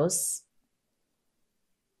been with us?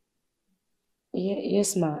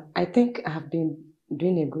 Yes, ma'am. I think I have been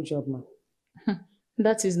doing a good job, ma'am.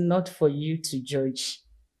 That is not for you to judge.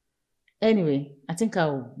 Anyway, I think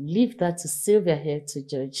I'll leave that to Sylvia here to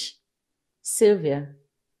judge. Sylvia,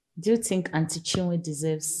 do you think Auntie Chinwe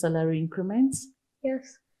deserves salary increments?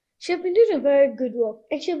 Yes. She has been doing a very good work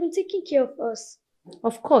and she has been taking care of us.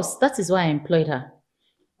 Of course, that is why I employed her.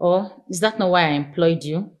 Or is that not why I employed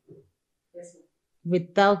you? Yes, ma'am.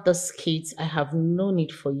 Without this kid, I have no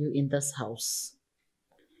need for you in this house.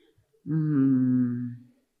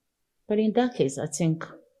 But in that case, I think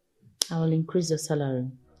I will increase your salary.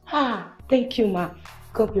 Ah, thank you, ma.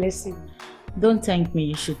 God bless you. Don't thank me,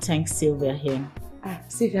 you should thank Sylvia here. Ah,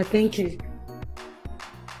 Sylvia, thank you.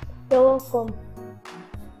 You're welcome.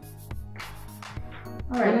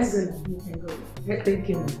 All right. Thank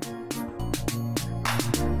you.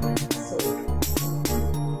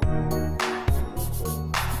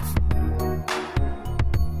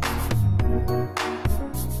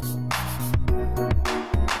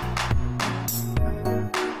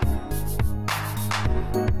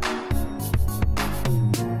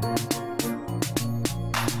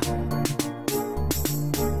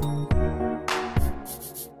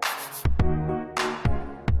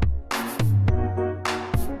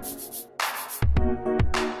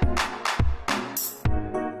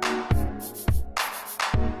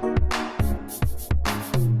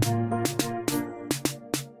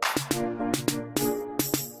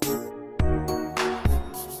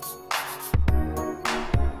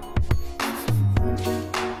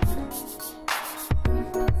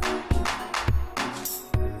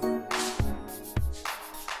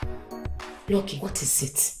 Lucky, what is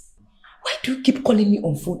it? Why do you keep calling me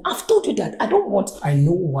on phone? I've told you that I don't want... I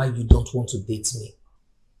know why you don't want to date me.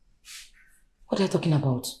 What are you talking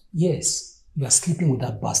about? Yes, you are sleeping with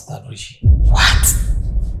that bastard, Rishi. What?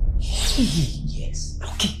 Yes.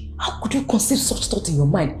 Lucky, how could you conceive such thought in your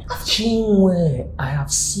mind? Chinwe, I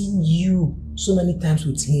have seen you so many times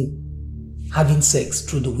with him, having sex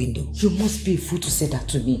through the window. You must be a fool to say that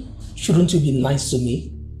to me. Shouldn't you be nice to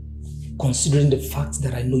me? Considering the fact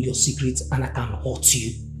that I know your secret and I can hurt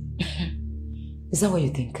you. Is that what you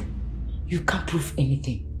think? You can't prove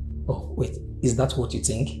anything. Oh, wait. Is that what you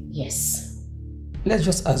think? Yes. Let's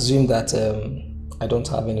just assume that I don't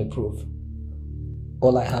have any proof.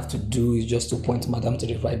 All I have to do is just to point Madam to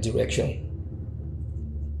the right direction.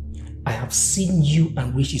 I have seen you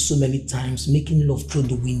and Rishi so many times making love through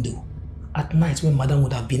the window at night when Madam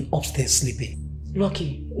would have been upstairs sleeping.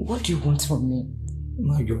 Lucky, what do you want from me?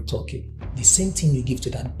 Now you're talking. The same thing you give to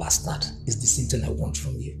that bastard is the same thing I want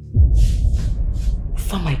from you.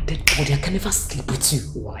 For my dead body, I can never sleep with you.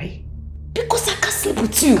 Why? Because I can't sleep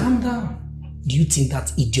with you. Calm down. Do you think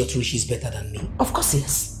that idiot Rishi is better than me? Of course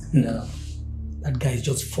yes. No. That guy is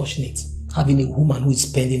just fortunate having a woman who is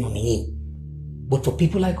spending on him. But for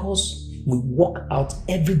people like us, we work out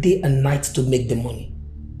every day and night to make the money.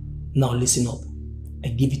 Now listen up. I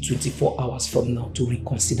give you 24 hours from now to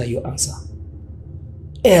reconsider your answer.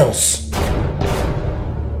 Else...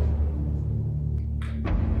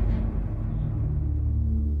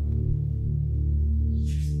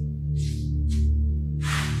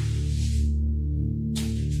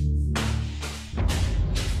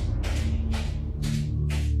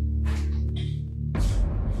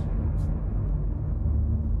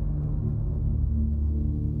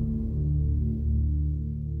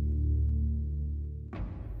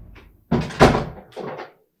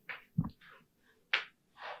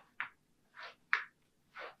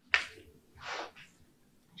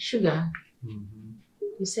 Sugar,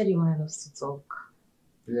 you said you wanted us to talk.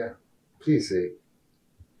 Yeah, please say.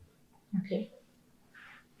 Okay.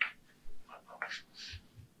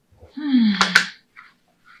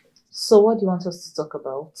 So what do you want us to talk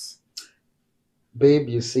about? Babe,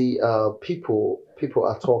 you see, people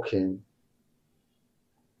are talking,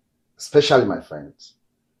 especially my friends.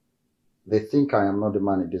 They think I am not the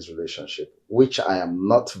man in this relationship, which I am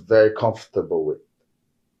not very comfortable with.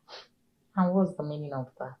 And what's the meaning of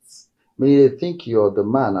that? Meaning they think you're the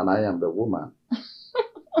man and I am the woman.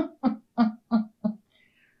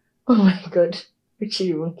 Oh my God.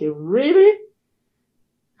 Richie, okay, really?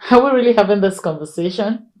 Are we really having this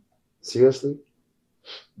conversation? Seriously?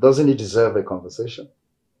 Doesn't he deserve a conversation?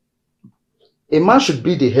 A man should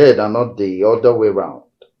be the head and not the other way around.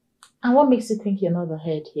 And what makes you think you're not the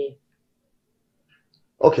head here?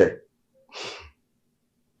 Okay.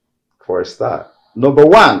 For a start. Number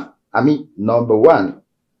one,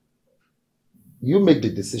 you make the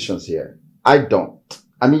decisions here. I don't.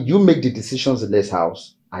 You make the decisions in this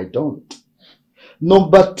house. I don't.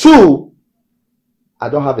 Number two, I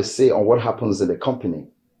don't have a say on what happens in the company.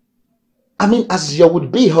 As your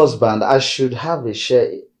would-be husband, I should have a share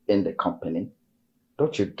in the company.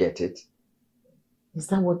 Don't you get it? Is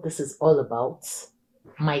that what this is all about?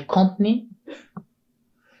 My company?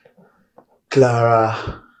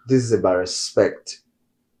 Clara, this is about respect.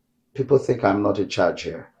 People think I'm not in charge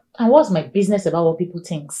here. And what's my business about what people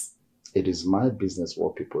think? It is my business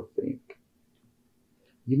what people think.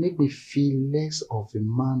 You make me feel less of a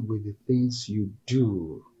man with the things you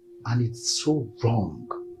do. And it's so wrong.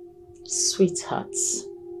 Sweetheart,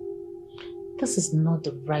 this is not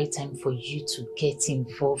the right time for you to get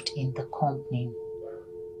involved in the company.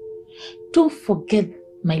 Don't forget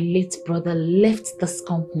my late brother left this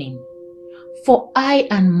company for I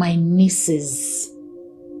and my nieces.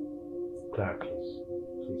 Clara,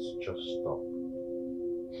 please just stop.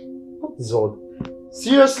 What is all?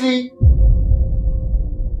 Seriously?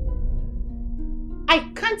 I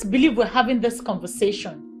can't believe we're having this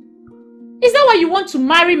conversation. Is that why you want to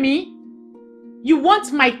marry me? You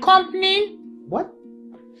want my company? What?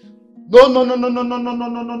 No,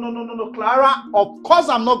 Clara. Of course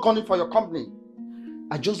I'm not gunning for your company.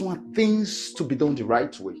 I just want things to be done the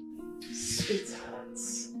right way. Sweetheart,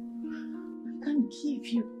 I can give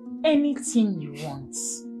you anything you want.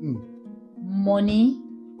 Money,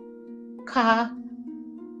 car,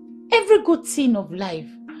 every good thing of life.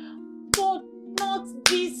 But not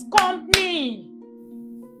this company.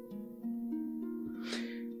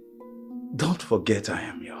 Don't forget I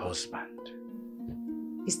am your husband.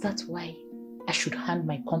 Is that why I should hand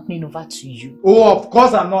my company over to you? Oh, of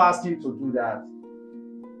course I'm not asking you to do that.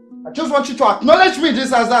 I just want you to acknowledge me,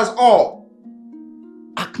 that's all.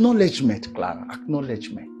 Acknowledgement, Clara,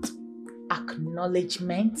 acknowledgement.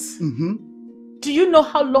 Acknowledgement? Mm-hmm. Do you know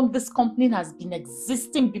how long this company has been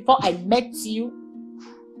existing before I met you?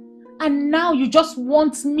 And now you just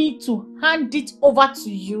want me to hand it over to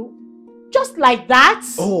you? Just like that?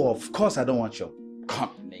 Oh, of course I don't want your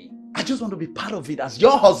company. I just want to be part of it as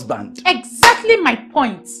your husband. Exactly my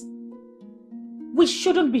point. We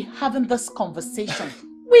shouldn't be having this conversation.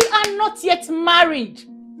 We are not yet married.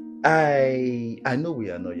 I know we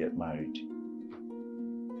are not yet married.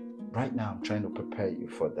 Right now, I'm trying to prepare you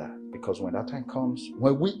for that. Because when that time comes,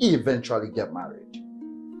 when we eventually get married,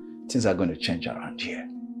 things are going to change around here.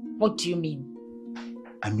 What do you mean?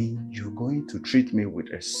 I mean, you're going to treat me with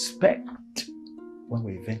respect when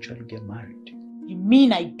we eventually get married. You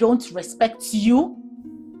mean I don't respect you?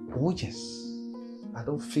 Oh, yes. I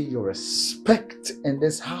don't feel your respect in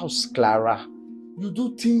this house, Clara. You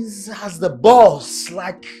do things as the boss,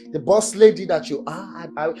 like the boss lady that you are.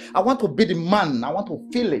 I want to be the man. I want to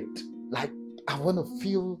feel it. Like, I want to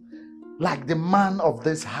feel like the man of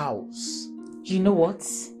this house. You know what?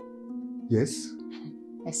 Yes?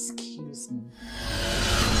 Excuse me.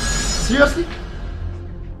 Seriously?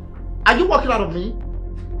 Are you walking out of me?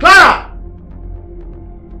 Clara!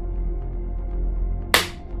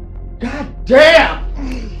 God damn!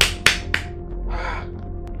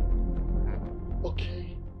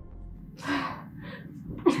 Okay.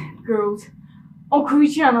 Girls, Uncle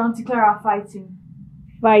Richie and Auntie Clara are fighting.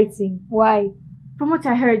 Fighting? Why? From what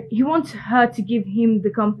I heard, he wants her to give him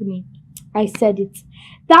the company. I said it.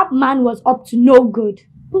 That man was up to no good.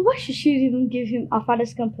 But why should she even give him our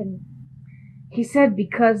father's company? He said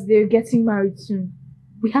because they're getting married soon.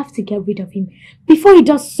 We have to get rid of him before he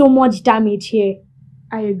does so much damage here.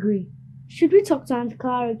 I agree. Should we talk to Auntie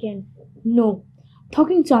Clara again? No.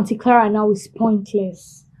 Talking to Auntie Clara now is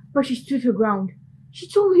pointless. But she stood her ground. She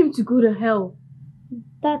told him to go to hell.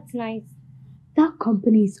 That's nice. That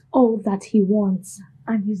company is all that he wants.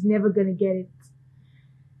 And he's never gonna get it.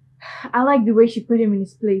 I like the way she put him in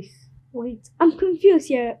his place. Wait, I'm confused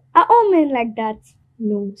here. Are all men like that?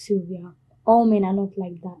 No, Sylvia. All men are not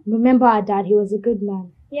like that. Remember our dad, he was a good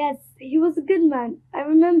man. Yes, he was a good man. I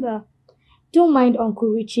remember. Don't mind Uncle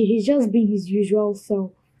Richie, he's just being his usual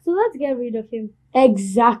self. So let's get rid of him.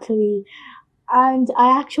 Exactly. And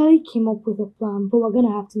I actually came up with a plan, but we're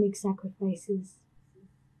gonna have to make sacrifices.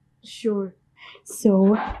 Sure.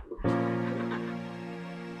 So...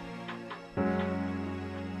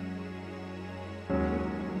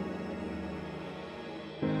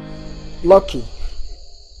 Lucky,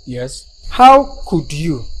 Yes? how could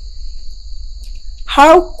you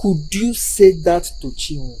say that to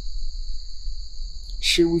Chinwe?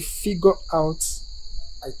 She will figure out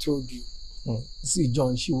I told you. See,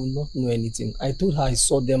 John, she will not know anything. I told her I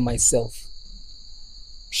saw them myself.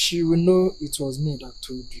 She will know it was me that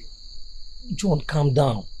told you. John, calm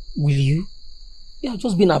down. Will you? You have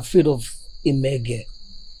just been afraid of a mere girl.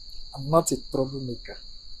 I'm not a troublemaker.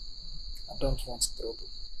 I don't want trouble.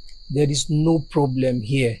 There is no problem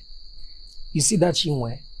here. You see that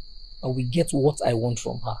Chinwe? I will get what I want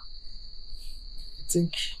from her. I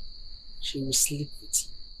think she will sleep with you.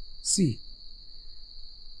 See,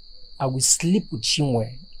 I will sleep with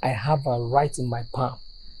Chinwe. I have her right in my palm.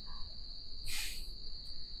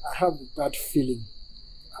 I have a bad feeling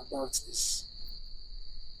about this.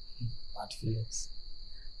 Bad feelings?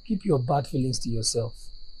 Keep your bad feelings to yourself.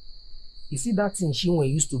 You see that thing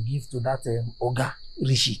Chinwe used to give to that Oga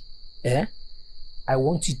Rishi? I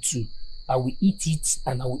want it to. I will eat it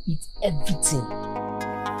and I will eat everything.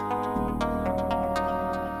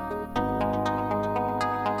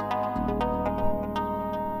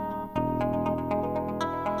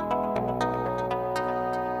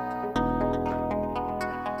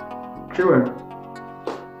 Children,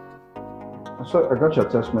 I got your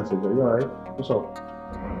text message. Are you alright? What's up?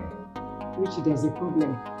 Richie, there's a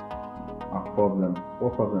problem. A problem?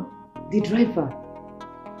 What problem? The driver.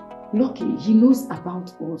 Lucky, he knows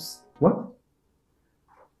about us. What?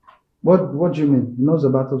 What do you mean? He knows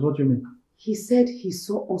about us? What do you mean? He said he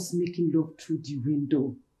saw us making love through the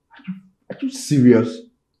window. Are you serious?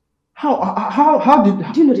 How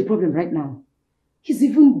did... Do you know the problem right now? He's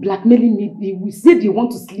even blackmailing me. He said he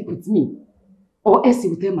wants to sleep with me. Or else he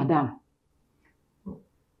will tell Madame.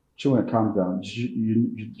 Chinwe, calm down.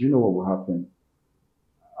 You know what will happen?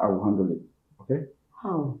 I will handle it. Okay?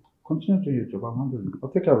 How? Continue doing your job. I'll handle it. I'll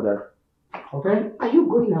take care of that. Okay? Are you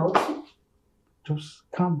going out? Just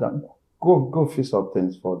calm down. Go fix up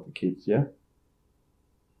things for the kids, yeah?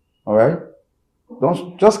 Alright?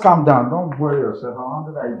 Just calm down. Don't worry yourself. I'll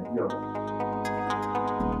handle that idiot.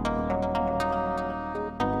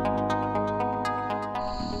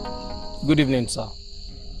 Good evening, sir.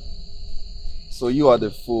 So you are the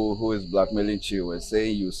fool who is blackmailing Chiwe,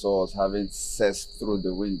 saying you saw us having sex through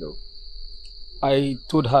the window. I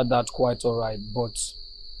told her that quite alright, but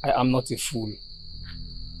I am not a fool.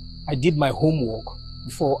 I did my homework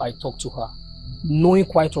before I talked to her, knowing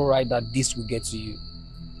quite alright that this will get to you.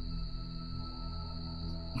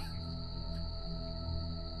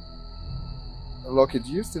 Lucky, do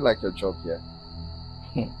you still like your job here?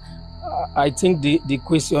 I think the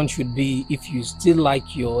question should be if you still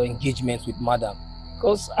like your engagement with Madam.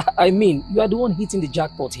 Because, I mean, you are the one hitting the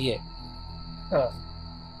jackpot here.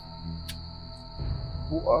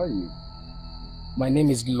 Who are you? My name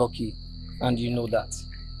is Lucky, and you know that.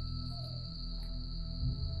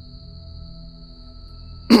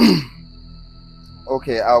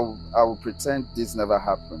 Okay, I will pretend this never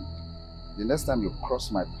happened. The next time you cross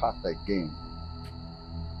my path again,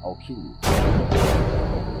 I'll kill you.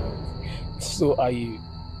 So are you.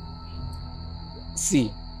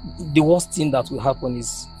 See, the worst thing that will happen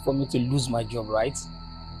is for me to lose my job, right?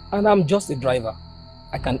 And I'm just a driver.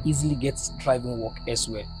 I can easily get driving work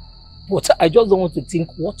elsewhere. But I just don't want to think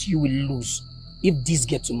what you will lose if this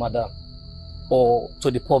gets to Madam or to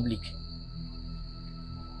the public.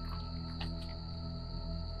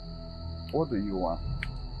 What do you want?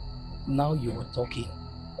 Now you are talking.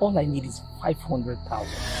 All I need is 500,000.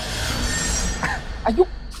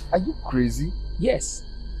 Are you crazy? Yes.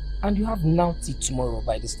 And you have now till tomorrow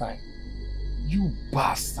by this time. You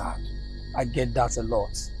bastard. I get that a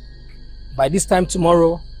lot. By this time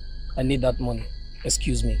tomorrow, I need that money.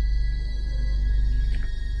 Excuse me.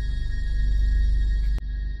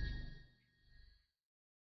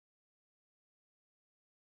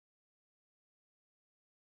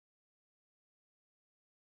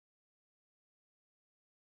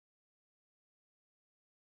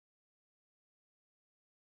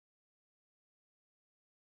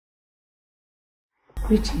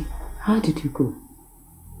 Richie, how did you go?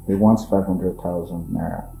 He wants 500,000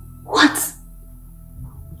 naira. What?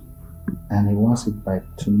 And he wants it by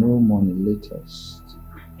tomorrow morning latest.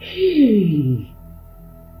 Hey,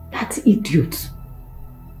 that idiot.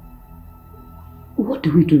 What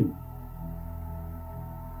do we do?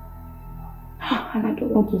 And I don't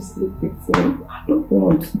want to sleep with him. I don't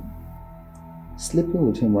want. Sleeping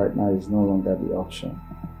with him right now is no longer the option.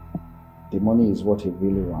 The money is what he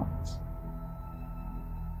really wants.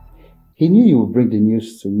 He knew you would bring the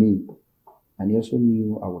news to me, and he also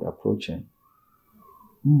knew I would approach him.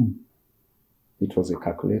 It was a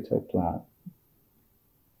calculated plan.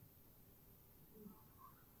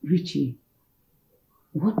 Richie,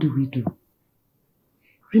 what do we do?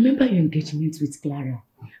 Remember your engagement with Clara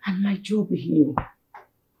and my job here.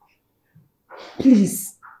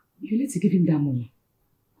 Please, you need to give him that money.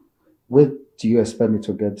 Where do you expect me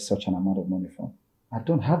to get such an amount of money from? I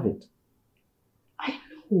don't have it. I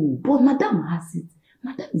know, but Madam has it.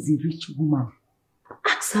 Madam is a rich woman.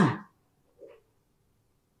 Ask her.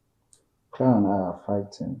 Clara and I are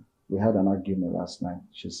fighting. We had an argument last night.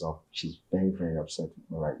 She's up. She's very, very upset with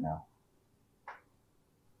me right now.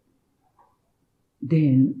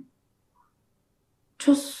 Then,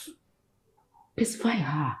 just pacify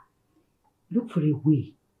her. Look for a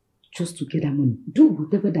way just to get that money. Do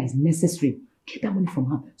whatever that is necessary. Get that money from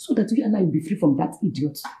her so that you and I will be free from that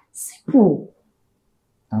idiot. Simple.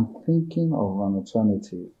 I'm thinking of an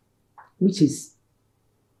alternative. Which is?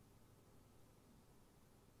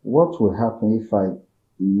 What will happen if I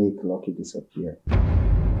make Lucky disappear?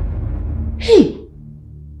 Hey!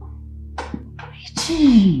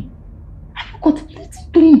 Richie! Are you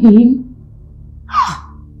contemplating him?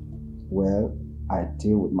 Well, I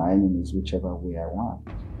deal with my enemies whichever way I want.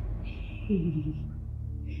 Hey,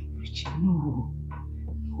 Richie, no.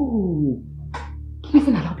 No. Don't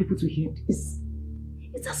even allow people to hear this.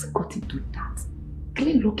 It hasn't got into that.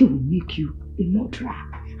 Killing Lucky will make you a murderer.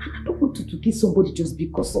 And I don't want you to kill somebody just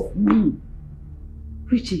because of me.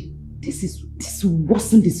 Richie, this will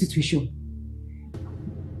worsen the situation.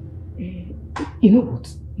 You know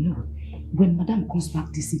what? When Madam comes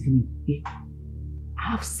back this evening,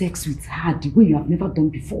 have sex with her the way you have never done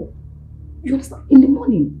before. You understand? In the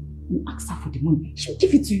morning, you ask her for the money. She'll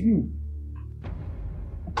give it to you.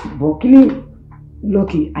 But killing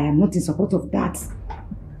Lucky, I am not in support of that.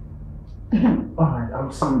 Alright, I'll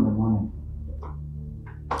see you in the morning.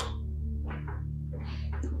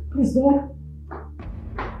 Please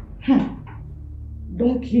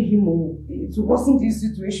don't kill him. It will worsen this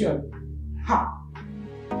situation. Ha!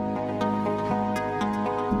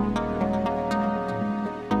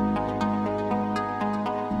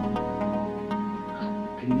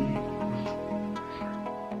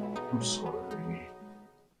 I'm sorry.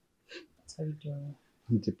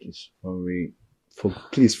 I'm deeply sorry.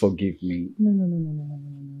 Please forgive me. No,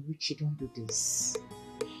 Richie, don't do this.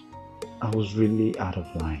 I was really out of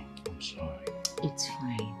line. I'm sorry. It's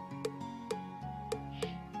fine.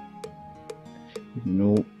 You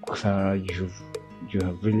know, Clara, you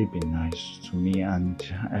have really been nice to me, and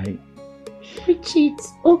I... Richie,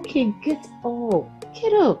 it's okay. Get up.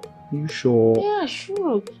 Get up. You sure? Yeah,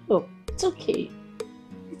 sure. Get up. It's okay.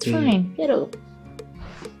 It's fine. Get up.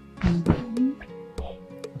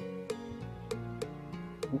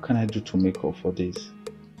 What can I do to make up for this?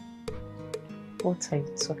 What are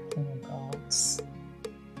you talking about?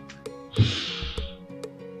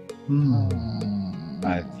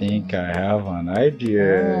 I think I have an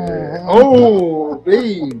idea. Oh,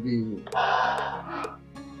 baby.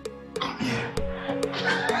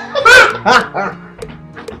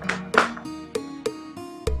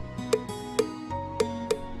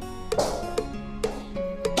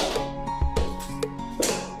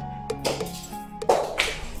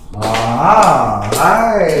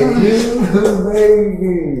 Hi, you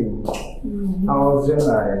baby. How was your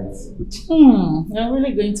night? You're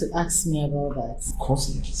really going to ask me about that? Of course,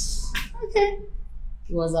 yes. Okay.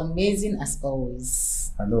 It was amazing as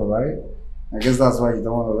always. I know, right? I guess that's why you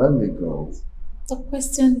don't want to let me go. The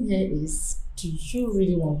question here is, do you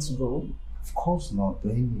really want to go? Of course not,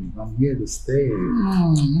 baby. I'm here to stay.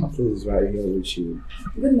 My place is right here with you.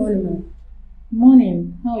 Good morning, ma'am.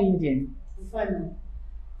 Morning. How are you doing? I'm fine, ma'am.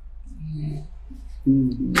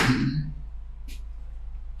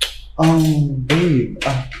 Babe,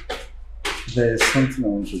 there's something I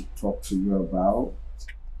want to talk to you about.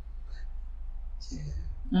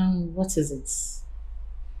 What is it?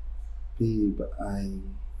 Babe,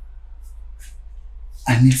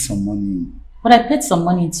 I need some money. But I paid some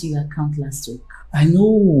money into your account last week. I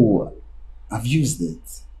know. I've used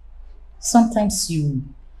it. Sometimes you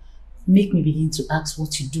make me begin to ask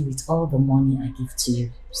what you do with all the money I give to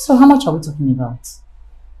you. So how much are we talking about?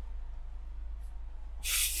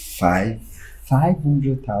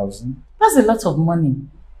 500,000. That's a lot of money.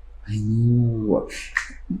 I know.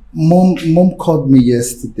 Mom called me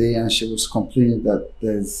yesterday and she was complaining that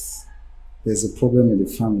there's a problem in the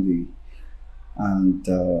family and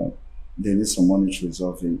they need some money to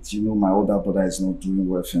resolve it. You know, my older brother is not doing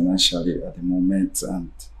well financially at the moment,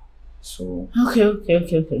 and so...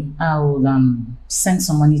 Okay. I will send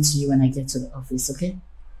some money to you when I get to the office, okay?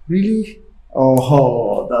 Really?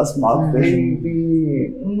 Oh, that's my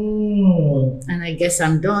baby. And I guess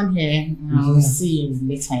I'm done here. I'll see you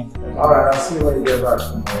later. Alright, I'll see you when you get back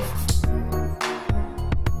tomorrow.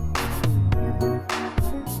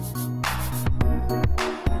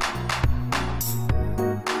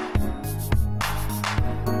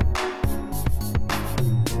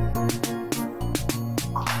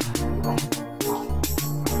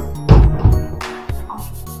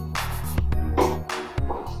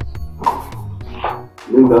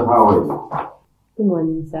 Linda, how are you? Good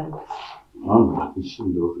morning, sir. Is she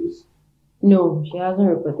in the office? No, she hasn't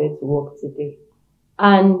reported to work today.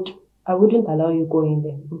 And I wouldn't allow you go in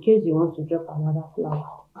there in case you want to drop another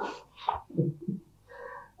flower.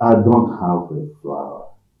 I don't have a flower.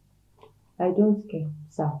 I don't care,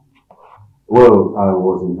 sir. Well, I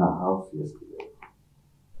was in her house yesterday.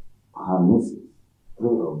 Her nieces, 3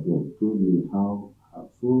 of them, told me how her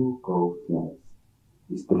so-called fiance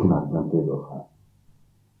is taking advantage of her.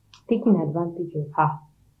 Taking advantage of her?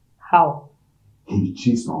 How? He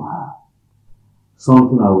cheats on her.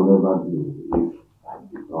 Something I will never do if I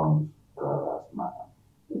become Clara's man.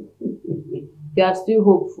 You are still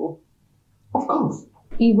hopeful? Of course.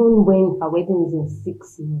 Even when her wedding is in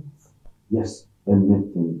 6 months? Yes,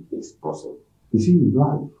 anything is possible. You see,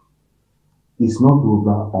 life is not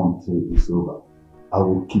over until it's over. I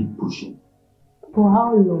will keep pushing. For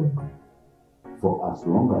how long? For as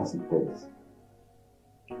long as it takes.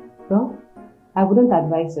 Well, I wouldn't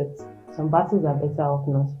advise it. Some battles are better off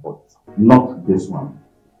not fought. Not this one.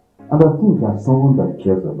 And I think as someone that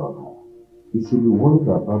cares about her, you should be worried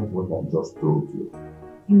about what I just told you.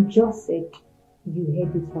 You just said you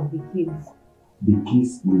heard it from the kids. The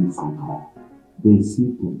kids live with her. They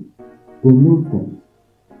see things. They know things.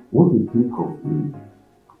 What they think of me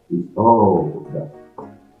is all that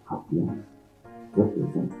happiness. Just the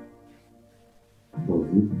thing. Does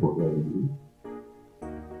it bother you?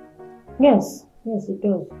 Yes, it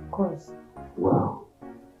does, of course. Well,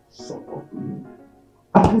 support me.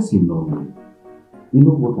 At least you know me. You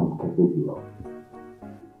know what I'm capable of.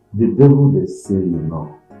 The devil they say you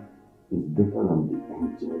know is better than the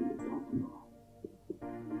angel you don't know.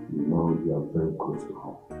 You know you are very close to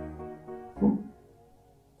her. So,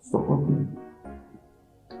 support me.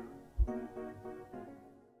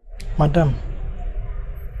 Madam,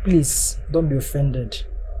 Please, don't be offended.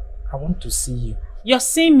 I want to see you. You're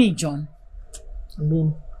seeing me, John? I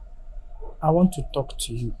mean, I want to talk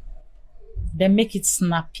to you. Then make it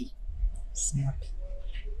snappy. Snappy.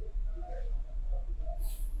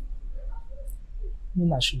 I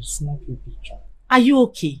mean, I should snap your picture. Are you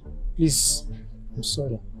okay? Please, I'm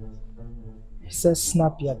sorry. I said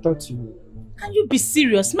snappy, I thought you... Can you be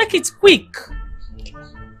serious? Make it quick.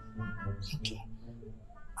 Okay.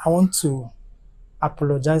 I want to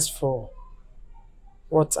apologize for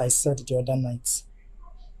what I said the other night.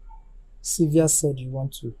 Sylvia said you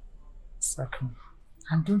want to sack me.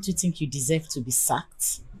 And don't you think you deserve to be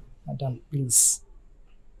sacked? Madam, please.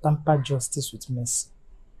 Tamper justice with mercy.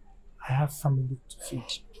 I have family to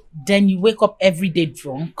feed. Then you wake up every day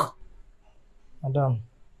drunk? Madam,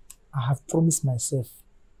 I have promised myself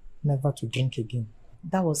never to drink again.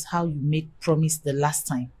 That was how you made promise the last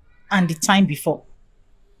time. And the time before.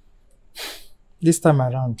 This time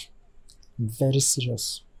around, I'm very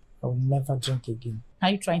serious. I will never drink again. Are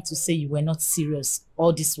you trying to say you were not serious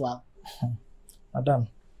all this while? Madam,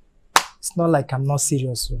 it's not like I'm not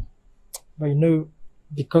serious. But you know,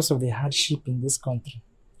 because of the hardship in this country,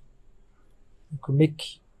 you could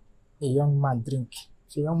make a young man drink.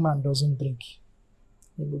 If a young man doesn't drink,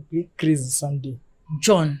 he will be crazy someday.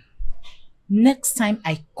 John, next time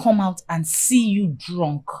I come out and see you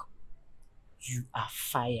drunk, you are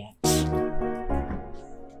fired.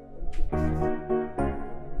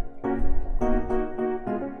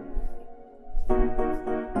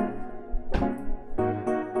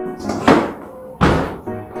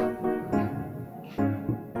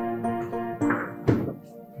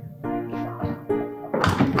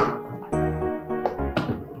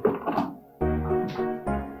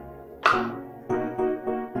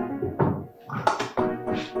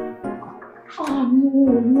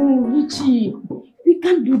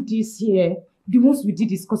 Do this here. The ones we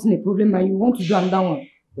did is causing a problem and you want to do another one.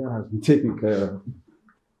 That has been taken care of.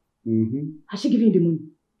 Has she given you the money?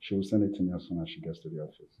 She will send it to me as soon as she gets to the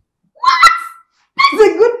office. What? That's a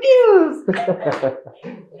good news!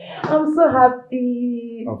 I'm so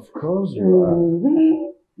happy. Of course you are.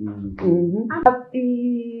 I'm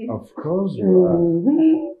happy. Of course you are.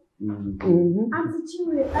 Auntie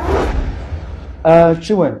Chinwe.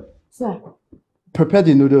 Chinwe. Sir. Prepare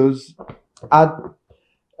the noodles. Add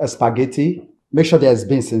a spaghetti. Make sure there's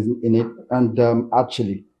beans in it, and add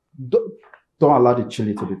chili. Don't allow the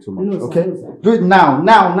chili to be too much. No, okay? Sir, no, sir. Do it now.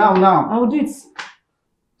 I will do it.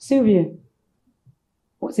 Sylvia,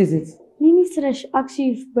 what is it? Mimi said I should ask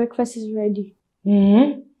you if breakfast is ready.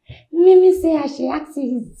 Mimi said I should ask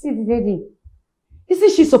you if it's ready.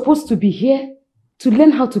 Isn't she supposed to be here to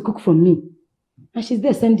learn how to cook from me? And she's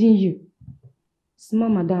there sending you. Small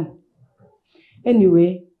madam.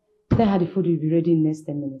 Anyway, tell her the food will be ready in the next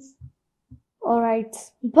 10 minutes. Alright,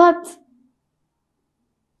 but...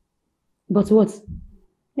 But what?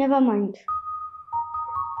 Never mind.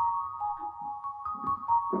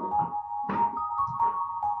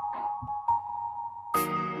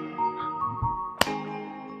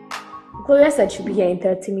 Gloria said she'll be here in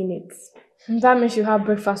 30 minutes. That means she'll have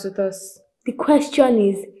breakfast with us. The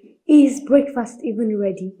question is breakfast even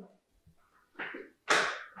ready?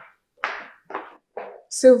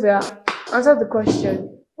 Sylvia, answer the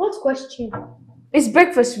question. What question? Is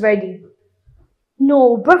breakfast ready?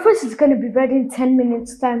 No, breakfast is going to be ready in 10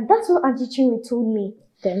 minutes time. That's what Auntie Chinwe told me.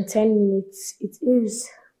 Then 10 minutes it is.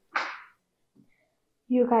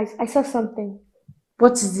 You guys, I saw something.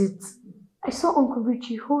 What is it? I saw Uncle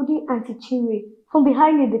Richie holding Auntie Chinwe from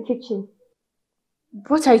behind in the kitchen.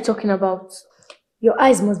 What are you talking about? Your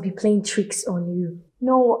eyes must be playing tricks on you.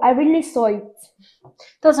 No, I really saw it.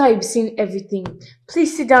 That's how you've seen everything.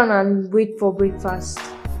 Please sit down and wait for breakfast.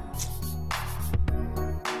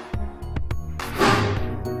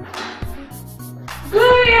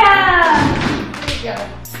 Gloria!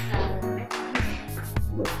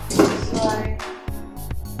 Sorry.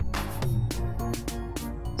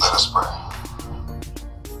 Let us pray.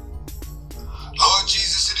 Lord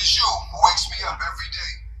Jesus, it is you who wakes me up every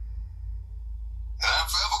day. And I'm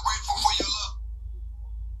forever grateful for your love.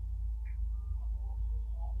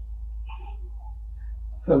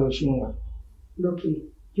 Hello, Shinwa. Loki,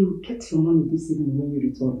 you will get your money this evening when you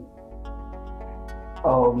return.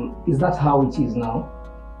 Is that how it is now?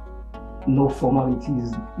 No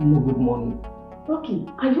formalities, no good money. Loki,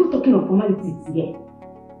 are you talking of formalities here?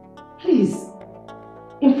 Please.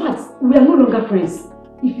 In fact, we are no longer friends.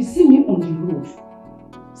 If you see me on the road,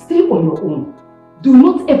 stay on your own. Do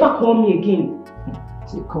not ever call me again.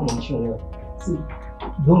 See, come on, Shinwa. See,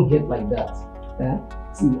 don't get like that.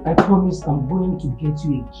 See, I promise I'm going to get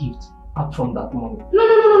you a gift apart from that money.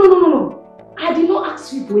 No. I did not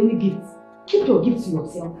ask you for any gifts. Keep your gift to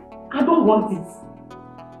yourself. I don't want it.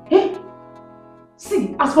 Eh?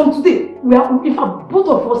 See, as from today, in fact, both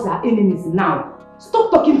of us are enemies now.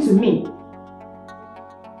 Stop talking to me.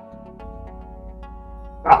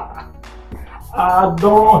 I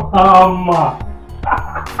don't hammer.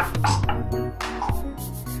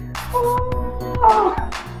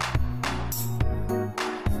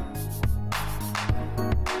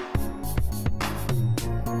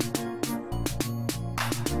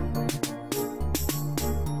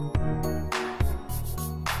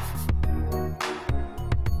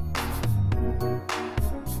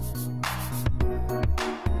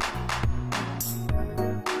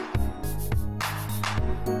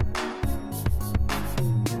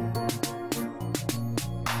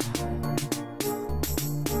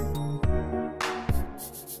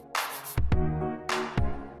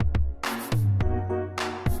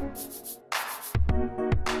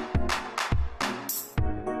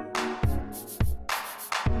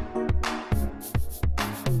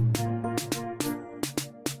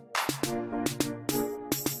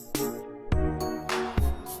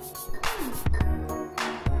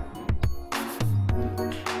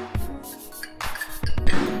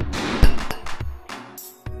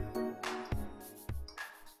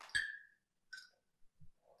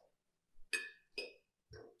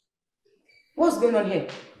 What's going on here?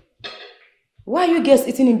 Why are you guys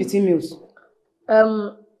eating in between meals?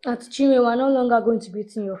 Auntie Chinwe, we're no longer going to be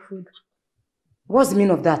eating your food. What's the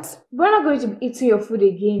meaning of that? We're not going to be eating your food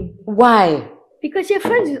again. Why? Because you're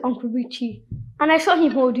friends with Uncle Richie, and I saw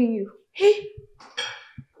him holding you. Hey?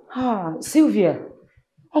 Sylvia,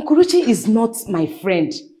 Uncle Richie is not my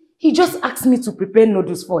friend. He just asked me to prepare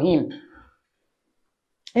noodles for him.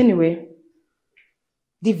 Anyway,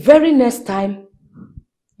 the very next time,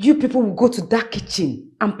 you people will go to that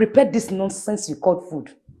kitchen and prepare this nonsense you call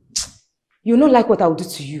food. You don't like what I will do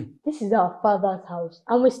to you. This is our father's house,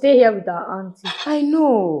 and we stay here with our auntie. I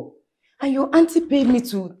know. And your auntie paid me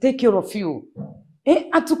to take care of you.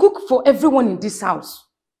 And to cook for everyone in this house.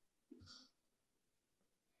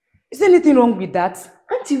 Is there anything wrong with that?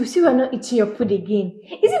 Auntie, we see we're not eating your food again.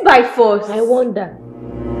 Is it by force? I wonder.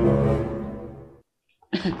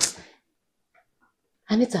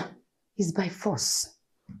 Anita, it's by force.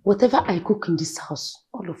 Whatever I cook in this house,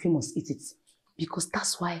 all of you must eat it. Because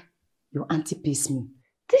that's why your auntie pays me.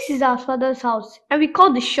 This is our father's house, and we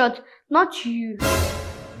call the shot, not you.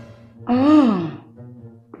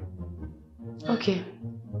 Okay.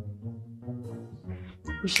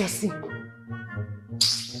 We shall see.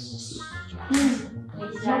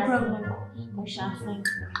 No problem. We shall see.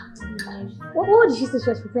 What did she say she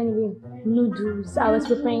was preparing again? Noodles. I was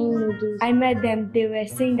preparing noodles. I met them. They were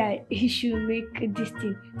saying that he should make this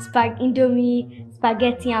thing. Indomie,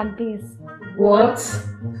 spaghetti and beans. What?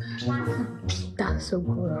 That's so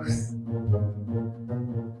gross.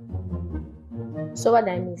 So what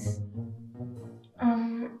did I miss?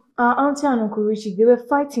 Our auntie and Uncle Richie, they were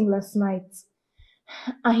fighting last night.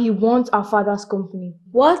 And he wants our father's company.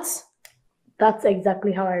 What? That's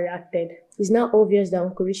exactly how I reacted. It's now obvious that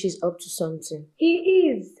Uncle Richie is up to something. He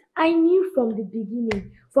is. I knew from the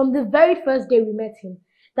beginning, from the very first day we met him,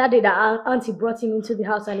 that day that our auntie brought him into the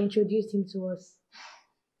house and introduced him to us.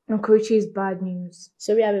 Uncle Richie is bad news.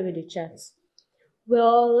 So we have it with the chat.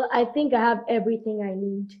 Well, I think I have everything I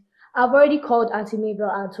need. I've already called Auntie Mabel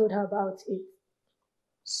and told her about it.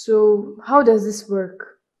 So, how does this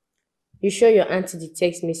work? You show your auntie the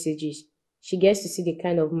text messages. She gets to see the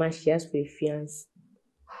kind of man she has for a fiancé.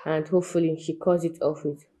 And hopefully she calls it off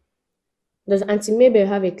with. Does Auntie Mabel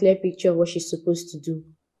have a clear picture of what she's supposed to do?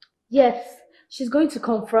 Yes, she's going to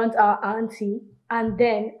confront our auntie, and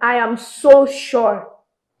then I am so sure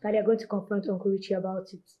that they're going to confront Uncle Richie about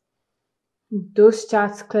it. Those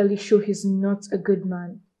chats clearly show he's not a good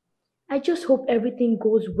man. I just hope everything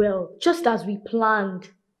goes well, just as we planned.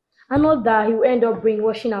 And not that he will end up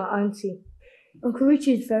brainwashing our auntie. Uncle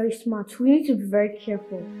Richie is very smart. We need to be very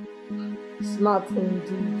careful. Smart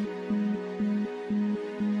indeed.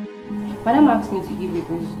 Madam asked me to give you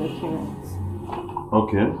those documents.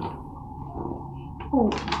 Okay. Oh,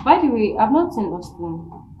 by the way, I've not seen Austin.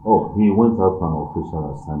 Oh, he went out for an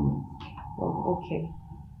official assignment. Oh, okay.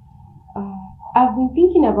 I've been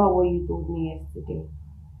thinking about what you told me yesterday.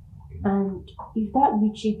 And if that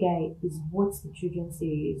Richie guy is what the children say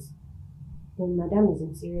he is, then Madam is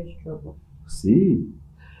in serious trouble. See,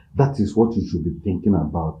 that is what you should be thinking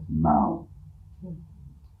about now.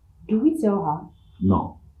 Do we tell her?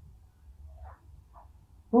 No.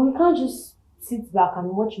 But we can't just sit back and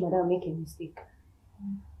watch Madam make a mistake.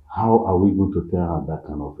 How are we going to tell her that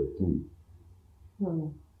kind of a thing?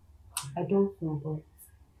 I don't know,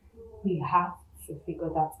 but We have to figure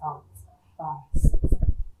that out fast.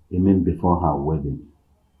 You mean before her wedding?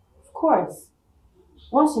 Of course.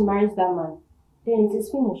 Once she marries that man, then it is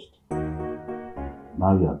finished.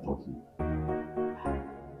 Now you are talking.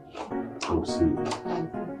 I'll see you.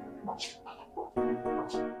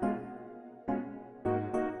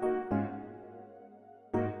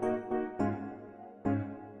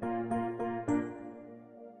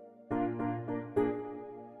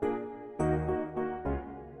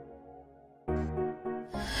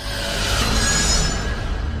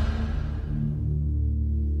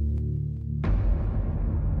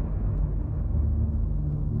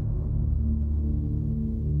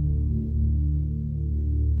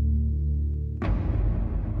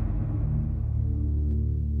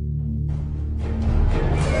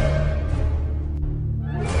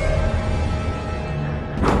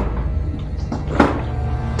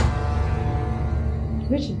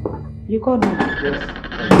 You called me? Yes.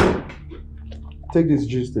 Take this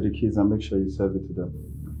juice to the kids and make sure you serve it to them.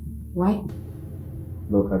 Why?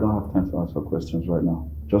 Look, I don't have time to answer questions right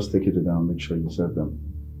now. Just take it to them and make sure you serve them.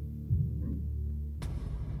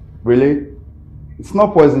 Really? It's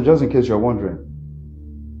not poison, just in case you're wondering.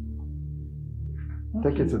 Okay.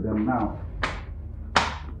 Take it to them now.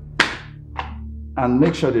 And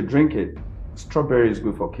make sure they drink it. Strawberry is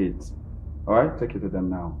good for kids. Alright? Take it to them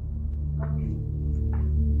now.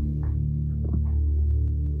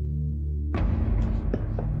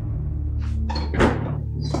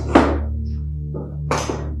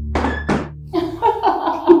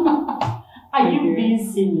 Are you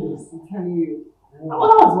being serious? I'm telling you. Well,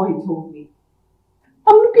 that was what he told me.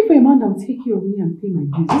 I'm looking for a man that will take care of me and pay my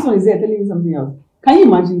bills. This one is there telling me something else. Can you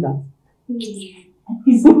imagine that?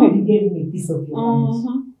 He's already gave me a piece of your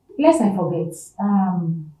mind. Lest I forget,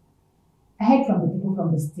 I heard from the people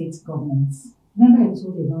from the state government. Remember I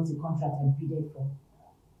told you about the contract I bidded for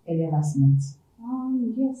earlier last month?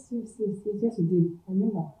 Yes, you did. I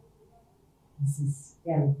remember.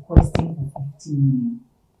 They are requesting for 15 million.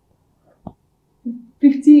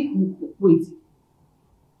 50, wait.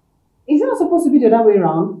 Is it not supposed to be the other way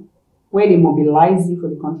around? Where they mobilize you for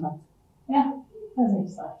the contract? Yeah, that's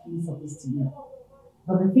exactly supposed to be.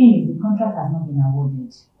 But the thing is, the contract has not been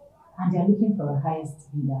awarded. And they are looking for a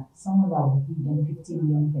highest bidder, someone that will give them 50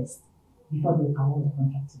 million first before they award the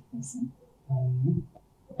contract to the person.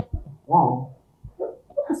 Wow.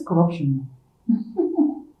 That's corruption.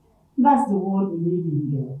 That's the world we live in,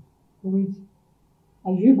 girl. Wait,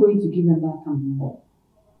 are you going to give them that company?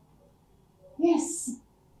 Yes.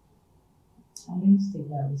 I'm going to take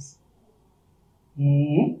that risk.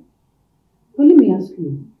 But let me ask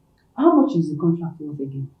you, how much is the contract worth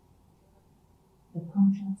again? The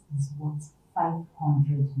contract is worth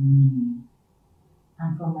 500 million.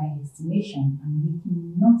 And from my estimation, I'm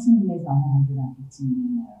making nothing less than 150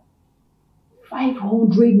 million naira.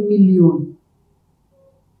 500 million?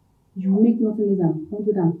 You will make nothing less than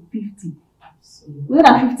 150.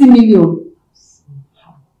 150 million.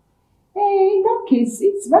 In that case,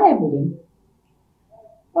 it's viable then.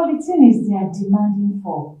 But the thing is, they are demanding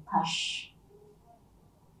for cash.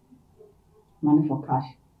 Money for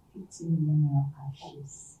cash? 50 million naira cash,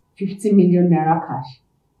 yes. 50 million naira cash?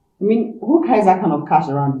 I mean, who carries that kind of cash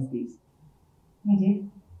around these days? My dear,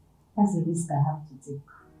 that's the risk I have to take.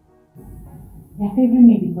 They are favoring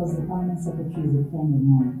me because the permanent secretary is a friend of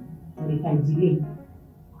mine. But if I delay, the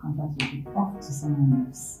contract will be off to someone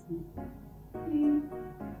else.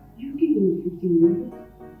 You give them 50 million.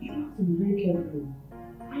 You have to be very careful.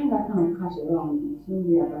 Find that kind of cash around. It's not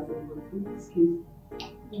really advisable, but in this case,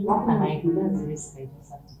 what can I do? That's the risk I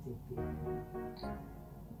just have to take.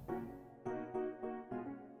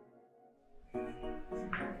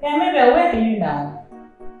 Yeah, maybe where are you now?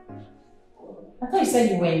 I thought you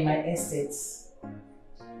said you were in my estates.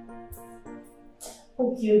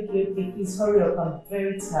 Okay, please hurry up. I'm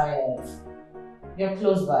very tired. You're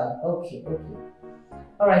close by. Okay.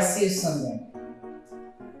 Alright, see you soon then.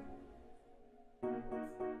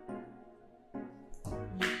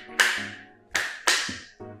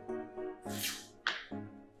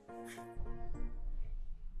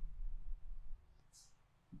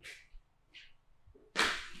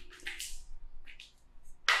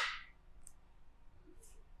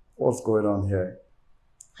 What's going on here?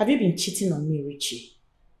 Have you been cheating on me, Richie?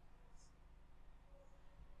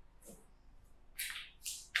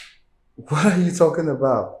 What are you talking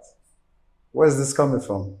about? Where's this coming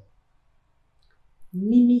from?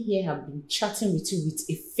 Mimi here have been chatting with you with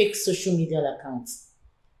a fake social media account.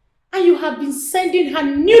 And you have been sending her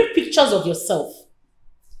nude pictures of yourself.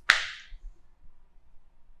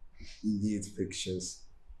 Nude pictures?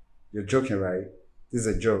 You're joking, right? This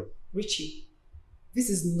is a joke. Richie, This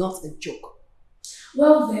is not a joke.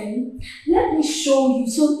 Well then, let me show you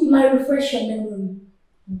so it might refresh your memory.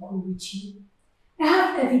 Uncle Richie, I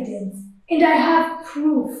have evidence and I have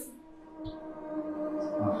proof.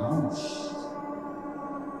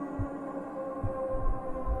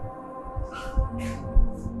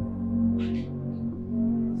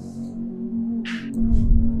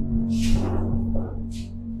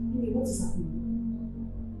 What is happening?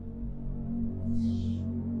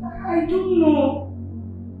 I don't know.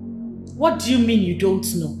 What do you mean you don't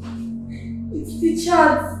know? It's the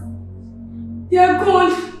chats. They are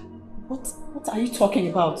gone. What are you talking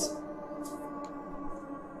about?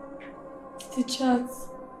 The chats.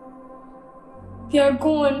 They are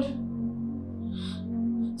gone.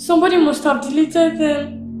 Somebody must have deleted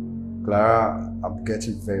them. Clara, I'm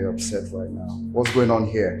getting very upset right now. What's going on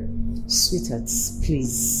here? Sweethearts,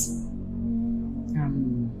 please.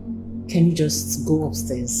 Can you just go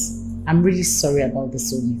upstairs? I'm really sorry about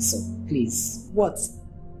this whole mix-up, please. What?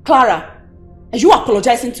 Clara, are you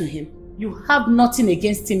apologizing to him? You have nothing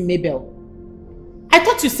against him, Mabel. I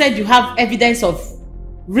thought you said you have evidence of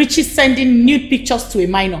Richie sending nude pictures to a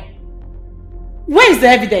minor. Where is the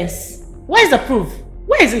evidence? Where is the proof?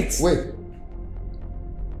 Where is it? Wait.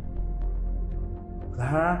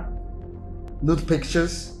 Clara? Nude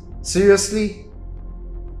pictures? Seriously?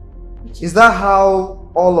 Is that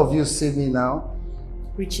how all of you see me now?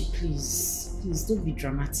 Richie, please. Please don't be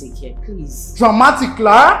dramatic here, please. Dramatic,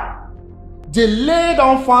 Clara? They laid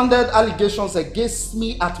unfounded allegations against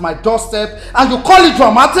me at my doorstep and you call it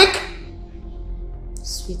dramatic?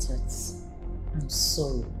 Sweetheart, I'm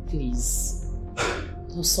sorry, please.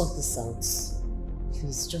 We'll sort this out.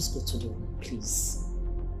 Please, just go to the room, please.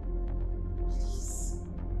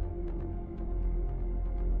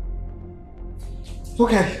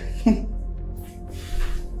 Okay.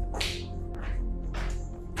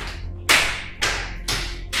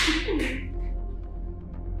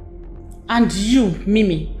 And you,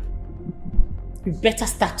 Mimi, you better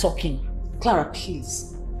start talking. Clara,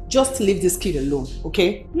 please. Just leave this kid alone,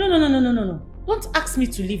 okay? No. Don't ask me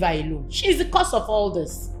to leave her alone. She is the cause of all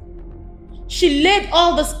this. She laid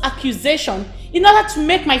all this accusation in order to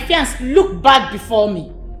make my fiancé look bad before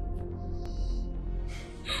me.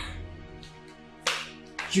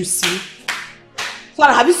 You see?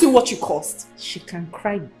 Clara, have you seen what you caused? She can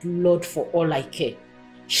cry blood for all I care.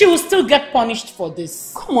 She will still get punished for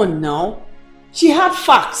this. Come on now. She had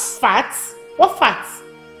facts. Facts? What facts?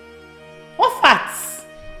 What facts?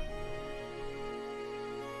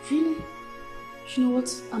 Really? You know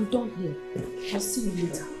what? I'm done here. I'll see you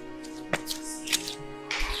later.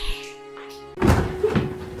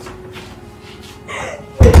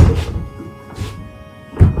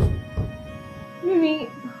 Mimi,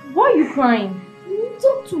 why are you crying?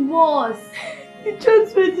 Talk to us. The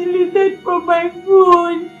chats were deleted from my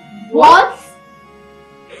phone. What?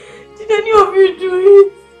 Did any of you do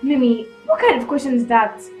it? Mimi, what kind of question is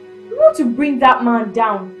that? We want to bring that man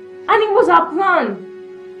down. And it was our plan.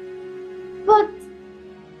 But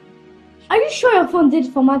are you sure your phone did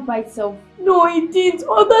format by itself? No, it didn't.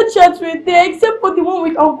 Other chats were there except for the one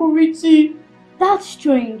with Uncle Richie. That's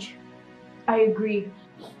strange. I agree.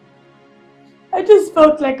 I just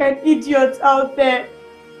felt like an idiot out there.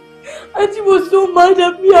 And she was so mad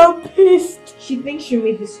at me and pissed. She thinks she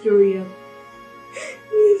made the story up.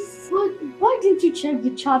 Yes. But why didn't you check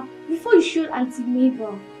the chat before you showed Auntie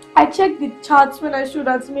Mabel? I checked the chats when I showed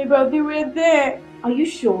Auntie Mabel. They were there. Are you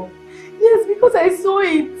sure? Yes, because I saw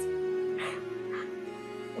it.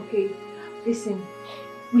 Okay, listen.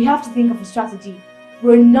 We have to think of a strategy.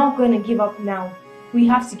 We're not going to give up now. We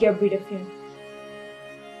have to get rid of him.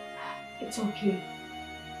 It's okay.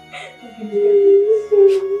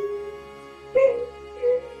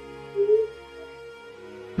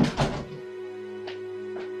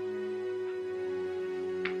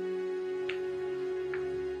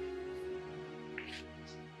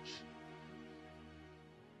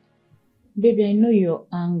 Baby, I know you're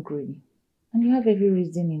angry. And you have every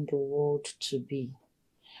reason in the world to be.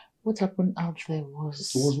 What happened out there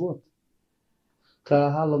was... Was what?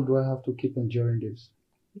 Clara, how long do I have to keep enduring this?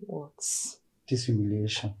 What? This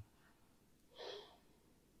humiliation.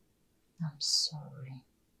 I'm sorry.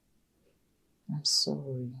 I'm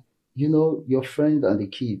sorry. You know, your friend and the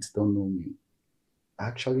kids don't know me. I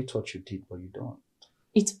actually thought you did, but you don't.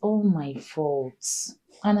 It's all my fault.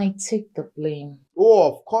 And I take the blame. Oh,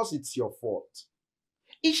 of course it's your fault.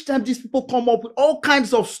 Each time these people come up with all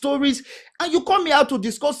kinds of stories and you come here to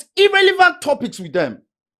discuss irrelevant topics with them.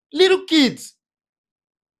 Little kids.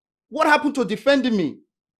 What happened to defending me?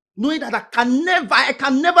 Knowing that I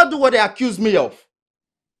can never do what they accuse me of.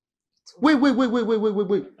 Wait.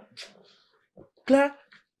 Claire,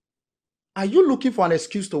 are you looking for an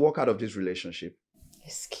excuse to walk out of this relationship?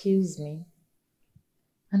 Excuse me?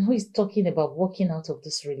 And who is talking about walking out of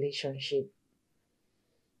this relationship?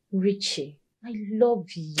 Richie, I love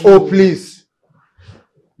you. Oh, please.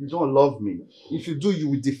 You don't love me. If you do, you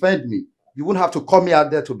will defend me. You won't have to call me out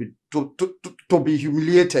there to be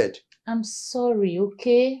humiliated. I'm sorry,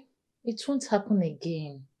 okay? It won't happen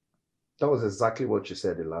again. That was exactly what you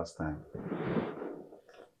said the last time.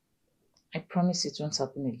 I promise it won't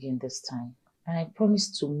happen again this time. And I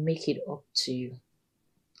promise to make it up to you.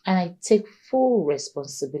 And I take full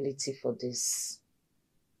responsibility for this.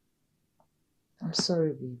 I'm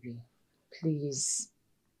sorry, baby. Please,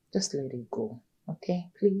 just let it go. Okay?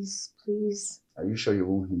 Please, please. Are you sure you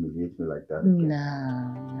won't humiliate me like that?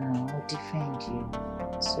 No, I'll defend you.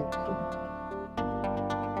 It's okay.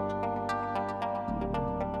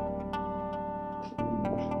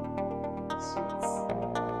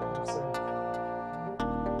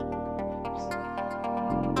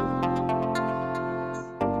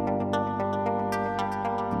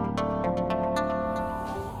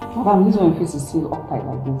 Madam, this one face is still uptight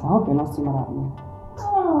like this. I hope you're not still mad at me.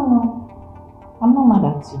 No, I'm not mad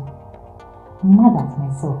at you. I'm mad at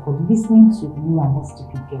myself for listening to you and that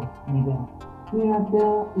stupid girl, Mabel.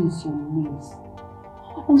 Mirabelle is your niece.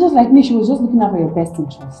 And just like me, she was just looking out for your best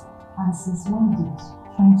interest. And since when did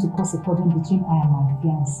trying to cause a problem between I and my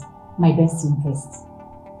fiancé my best interest?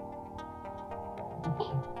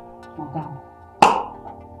 Okay, madam.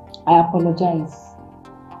 I apologize.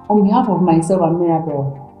 On behalf of myself and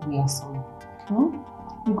Mirabelle, we are sorry. No?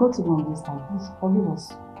 You got it wrong this time. Please forgive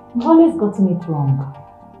us. You've always gotten it wrong.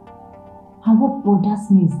 And what bothers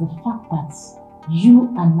me is the fact that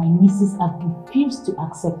you and my nieces have refused to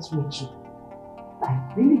accept Richie. I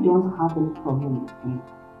really don't have any problem with you.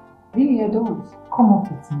 Really, I don't. Come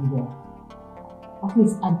up with me there. At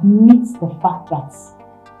least admit the fact that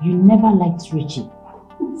you never liked Richie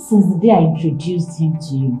since the day I introduced him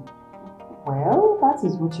to you. Well, that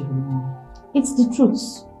is what you believe. It's the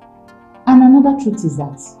truth. And another truth is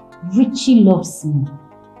that Richie loves me.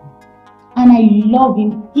 And I love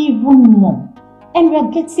him even more. And we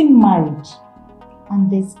are getting married.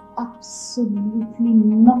 And there's absolutely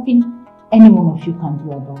nothing any one of you can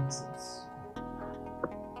do about it.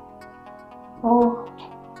 Oh,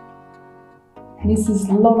 Mrs.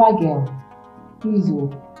 Lover Girl, please,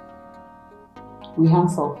 we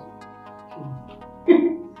hands off.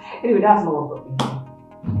 Anyway, that's not what we're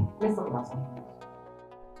talking. Let's talk about something.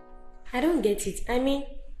 I don't get it. I mean,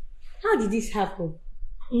 how did this happen?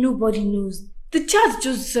 Nobody knows. The chat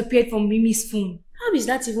just disappeared from Mimi's phone. How is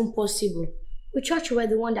that even possible? We thought you were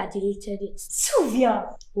the one that deleted it. Sylvia!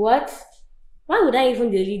 What? Why would I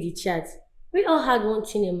even delete the chat? We all had one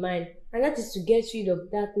thing in mind, and that is to get rid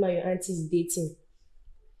of that man your auntie is dating.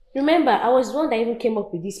 Remember, I was the one that even came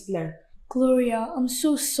up with this plan. Gloria, I'm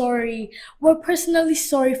so sorry. We're personally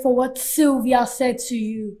sorry for what Sylvia said to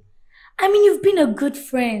you. I mean, you've been a good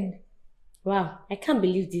friend. Wow, I can't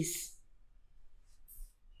believe this.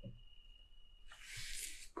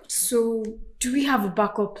 So, do we have a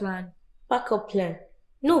backup plan? Backup plan?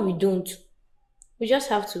 No, we don't. We just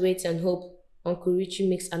have to wait and hope Uncle Richie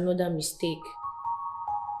makes another mistake.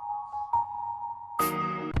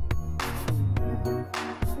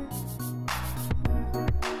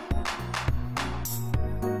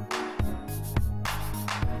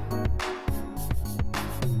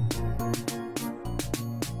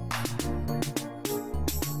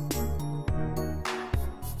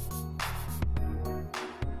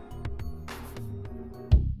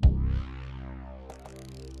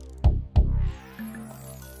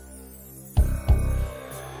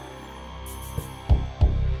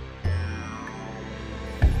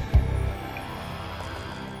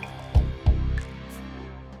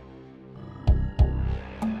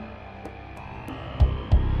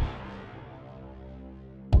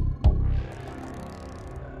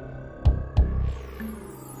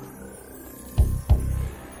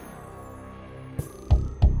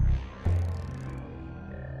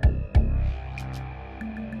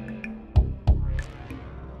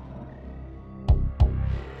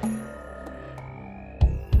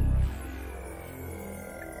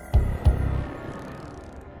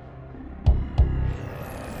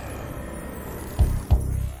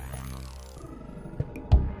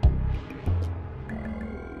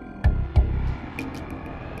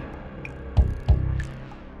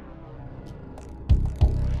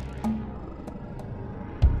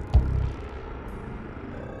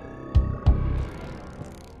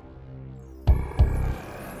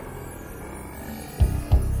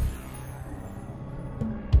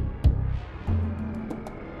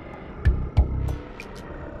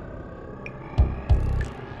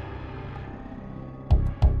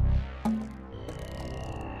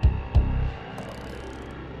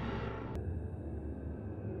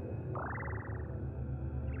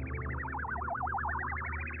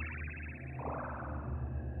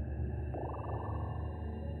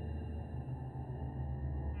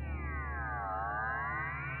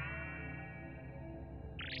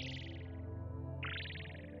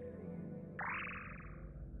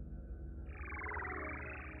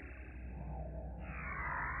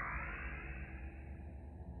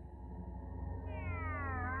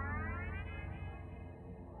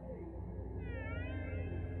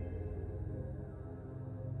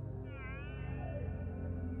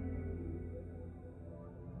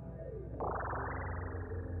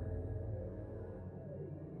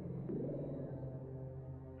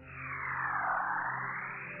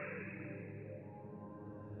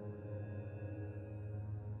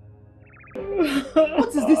 What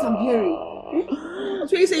is this I'm hearing? What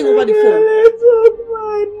were you saying over the phone? They took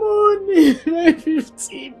my money,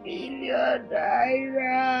 50 million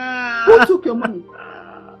naira. Who took your money?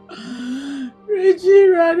 Richie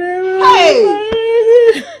ran away.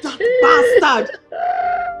 Hey! That bastard!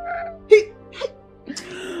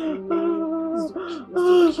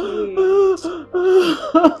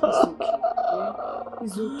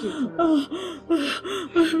 It's okay.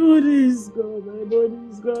 My body is gone. My body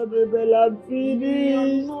is gone, baby. I'm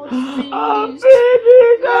finished. I'm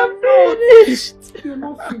finished. I'm finished. You're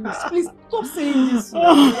not finished. Please stop saying this.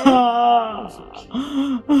 Now.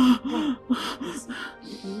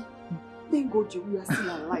 Thank God you are still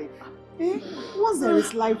alive. Once there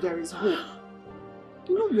is life, there is hope.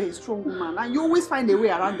 You know you're a strong woman and you always find a way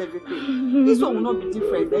around everything. This one will not be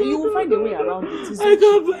different. You will find a way around it. I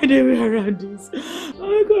can't find a way around this. I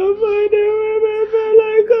can't find a way, baby.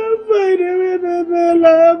 I can't find a way, baby.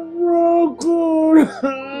 I'm broken.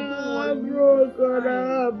 I'm broken.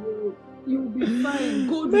 I'm broken. You'll be fine.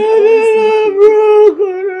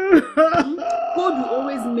 God will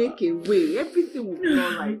always make a way. Everything will be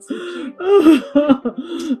alright.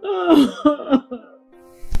 Okay?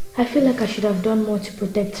 I feel like I should have done more to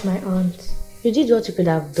protect my aunt. You did what you could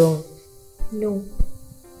have done. No.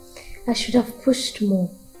 I should have pushed more.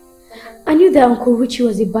 I knew that Uncle Richie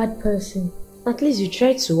was a bad person. At least you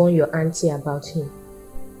tried to warn your auntie about him.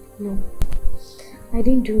 No. I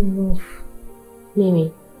didn't do enough.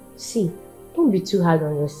 Mimi, see, don't be too hard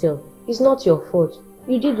on yourself. It's not your fault.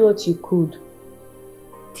 You did what you could.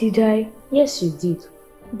 Did I? Yes, you did.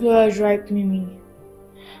 Blair is right, Mimi.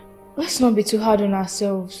 Let's not be too hard on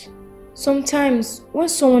ourselves. Sometimes, when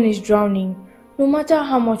someone is drowning, no matter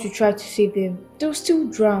how much you try to save them, they'll still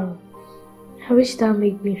drown. I wish that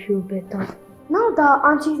made me feel better. Now that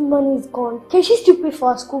Auntie's money is gone, can she still pay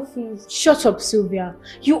for her school fees? Shut up, Sylvia.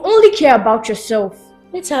 You only care about yourself.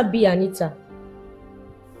 Let her be, Anita.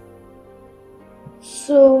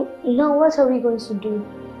 So, now what are we going to do?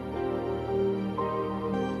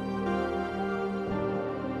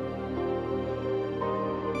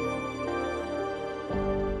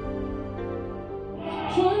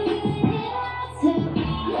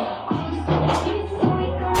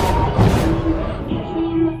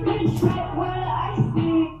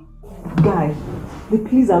 Guy, the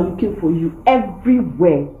police are looking for you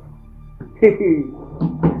everywhere.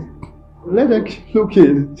 Let them keep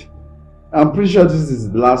looking. I'm pretty sure this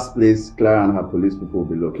is the last place Clara and her police people will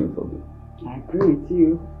be looking for me. I agree with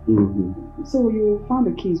you. Mm-hmm. So you found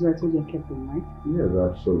the keys where I told you I kept them, right? Yes,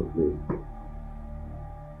 absolutely.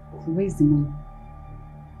 So where's the money?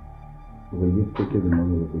 Will you take the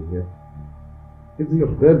money over here? It's in your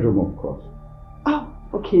bedroom, of course. Oh,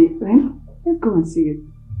 okay. Then let's go and see it.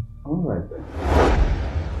 Alright then.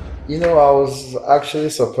 You know, I was actually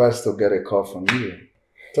surprised to get a call from you.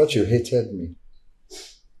 Thought you hated me.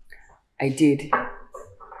 I did.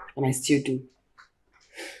 And I still do.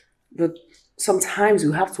 But sometimes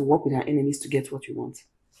we have to work with our enemies to get what we want.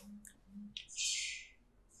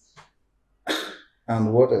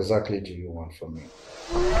 And what exactly do you want from me?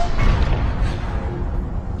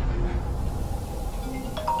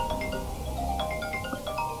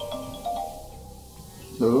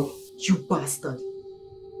 Hello? You bastard.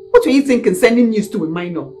 What were you thinking sending news to a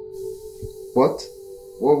minor? What?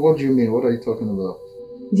 What do you mean? What are you talking about?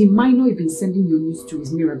 The minor you've been sending your news to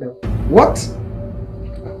is Mirabel. What?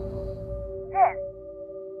 Yes.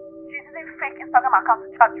 She's using fake Instagram account to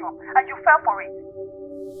chat you up and you fell for it.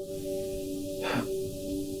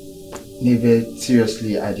 Neve,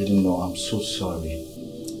 seriously, I didn't know. I'm so sorry.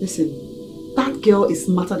 Listen, that girl is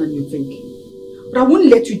smarter than you think. But I won't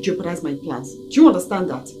let you jeopardize my plans. Do you understand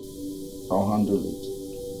that? I'll handle it.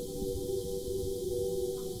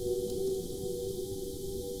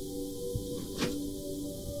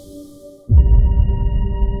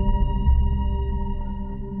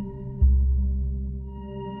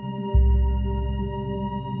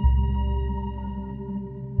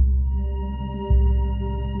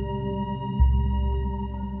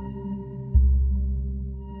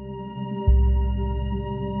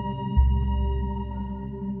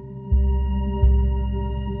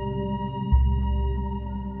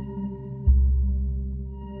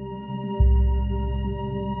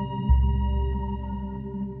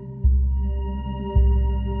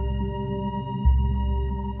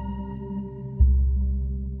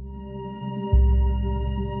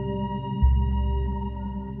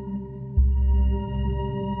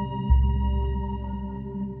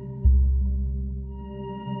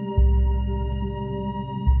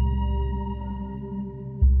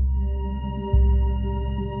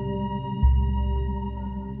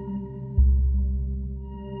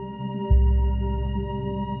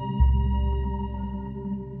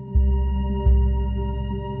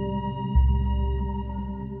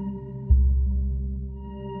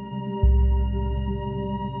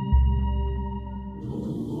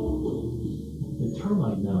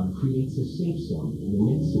 creates a safe zone in the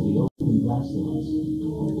midst of the open grasslands.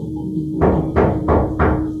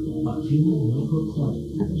 A human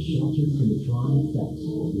microclimate that is sheltered from the drying effects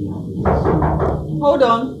of the African sun. Hold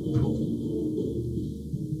on.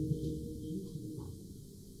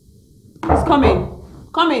 He's coming.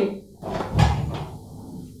 Coming.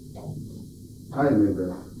 Hi,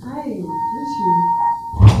 Mabel. Hi, Richie.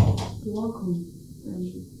 You're welcome.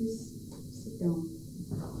 Please sit down.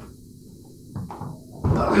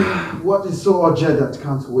 What is so urgent that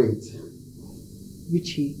can't wait?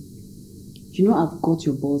 Richie, you know I've got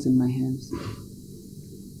your balls in my hands.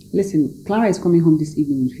 Listen, Clara is coming home this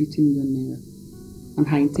evening with 50 million naira. And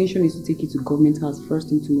her intention is to take you to government house first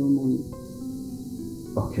thing tomorrow morning.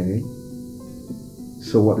 Okay.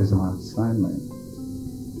 So what is my assignment?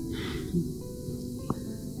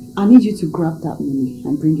 I need you to grab that money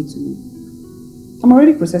and bring it to me. I'm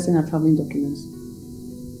already processing her traveling documents.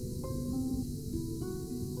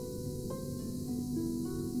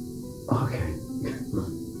 Okay.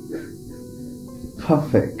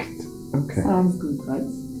 Perfect. Okay. Sounds good, right?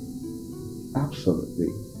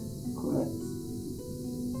 Absolutely. Correct.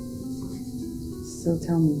 So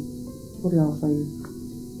tell me, what do I offer you?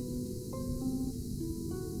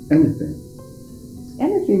 Anything.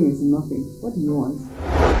 Anything is nothing. What do you want?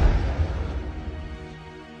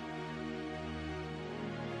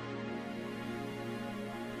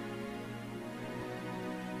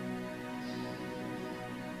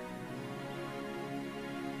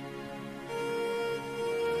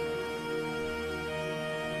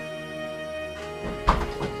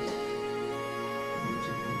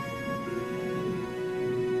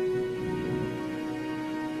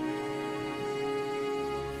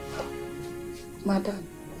 Madam.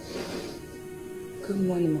 Good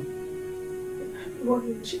morning, ma'am.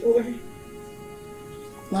 Morning, Joy.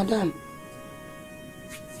 Madam.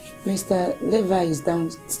 Mr. Levi is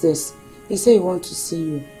downstairs. He said he wants to see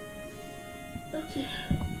you. Okay.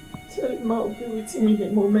 Tell him I'll be with him in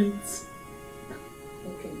a moment.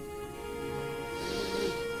 Okay.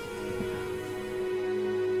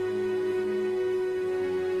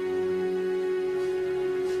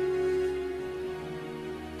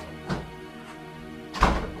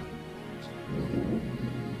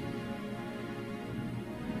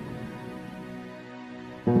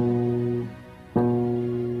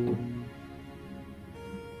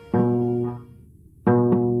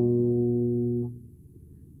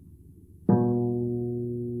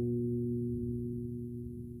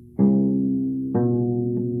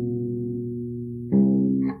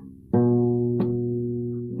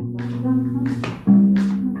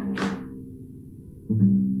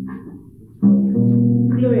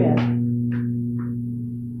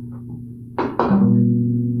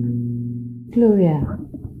 Gloria,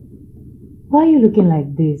 why are you looking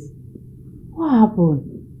like this? What happened?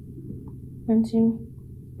 Auntie,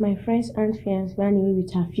 my friend's aunt fiance ran away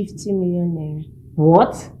with her 50 million naira.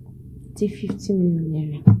 What? 50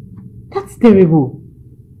 million naira. That's terrible.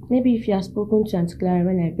 Maybe if you had spoken to Aunt Clara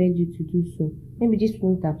when I begged you to do so, maybe this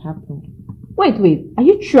wouldn't have happened. Wait, are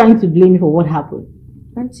you trying to blame me for what happened?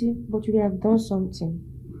 Auntie, but you would have done something.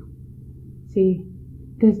 See,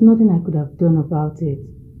 there's nothing I could have done about it.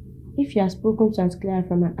 If you had spoken to Aunt Clara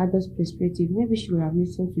from an adult's perspective, maybe she would have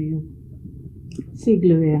listened to you. See,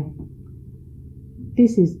 Gloria,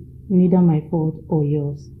 this is neither my fault or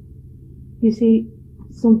yours. You see,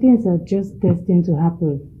 some things are just destined to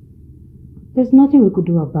happen. There's nothing we could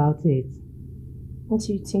do about it. Don't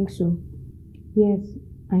you think so? Yes,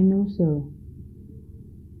 I know so.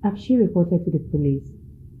 Have she reported to the police?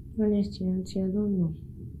 Honestly, Auntie, I don't know.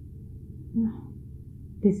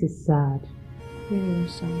 This is sad. Very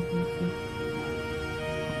sad, Auntie.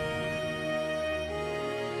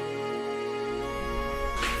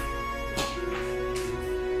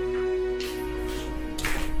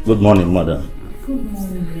 Good morning, mother. Good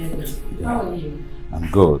morning, Mary. How are you? I'm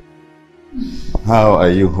good. How are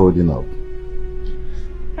you holding up?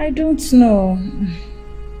 I don't know.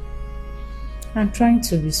 I'm trying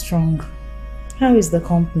to be strong. How is the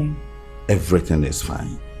company? Everything is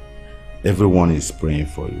fine. Everyone is praying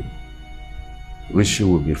for you. Rishi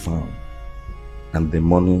will be found, and the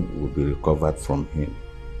money will be recovered from him.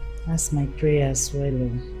 That's my prayer as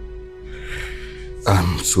well.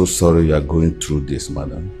 I'm so sorry you are going through this,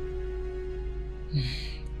 madam.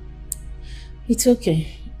 It's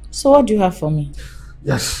okay. So what do you have for me?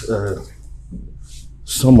 Yes,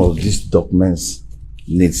 some of these documents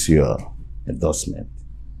needs your endorsement.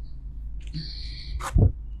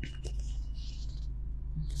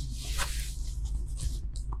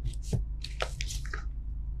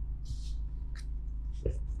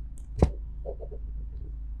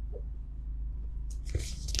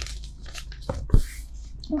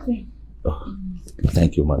 Okay. Oh,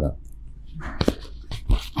 thank you, madam.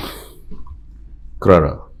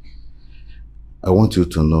 Clara, I want you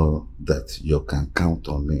to know that you can count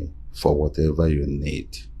on me for whatever you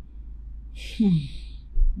need.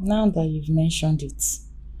 Now that you've mentioned it,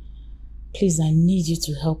 please, I need you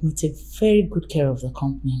to help me take very good care of the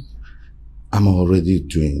company. I'm already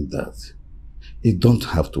doing that. You don't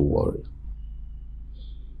have to worry.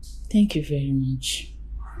 Thank you very much.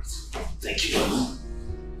 Thank you, Mama.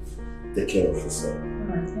 Take care of yourself.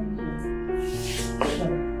 Alright, thank you.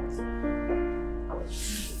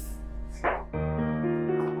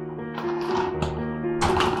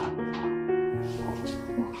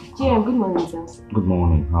 GM, good morning, sir. Good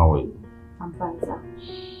morning. How are you? I'm fine, sir.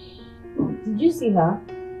 Did you see her?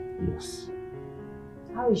 Yes.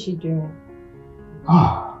 How is she doing?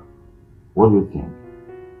 What do you think?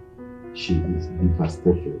 She is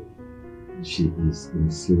devastated. She is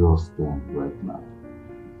in serious pain right now.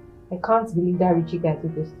 I can't believe that Richie guy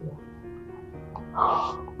did this to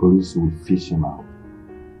her. Police will fish him out.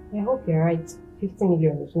 I hope you're right. 50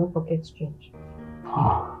 million is no pocket change.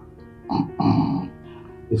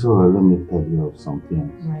 It's alright, let me tell you of something.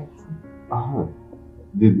 Right.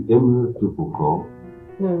 Did the Emirate people go?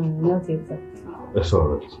 No, not yet, sir. It's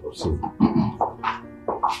alright, I'll see.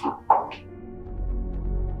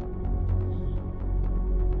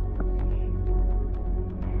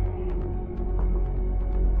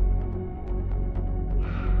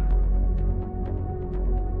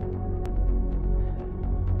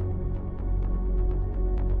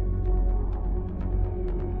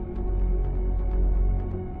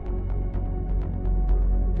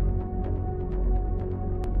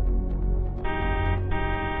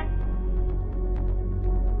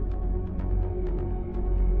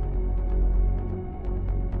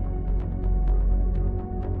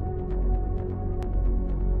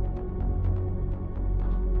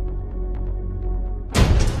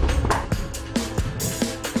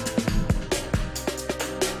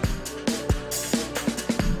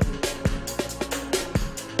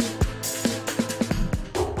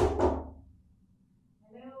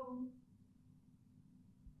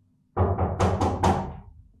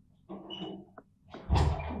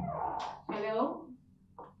 Hello?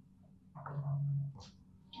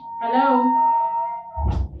 Hello?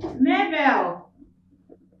 Mabel?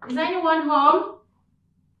 Is anyone home?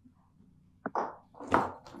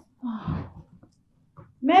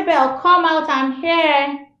 Mabel, come out, I'm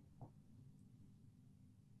here.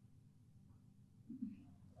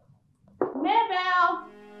 Mabel?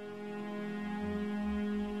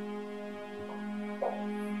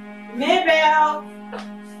 Mabel?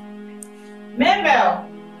 Mabel?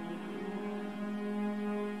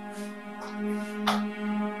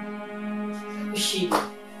 She.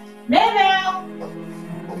 Mabel!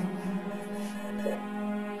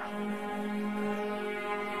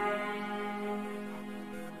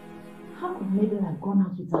 How could Mabel have gone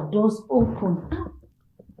out with her doors open?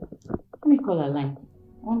 Let me call her line.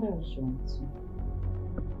 I wonder if she wants to.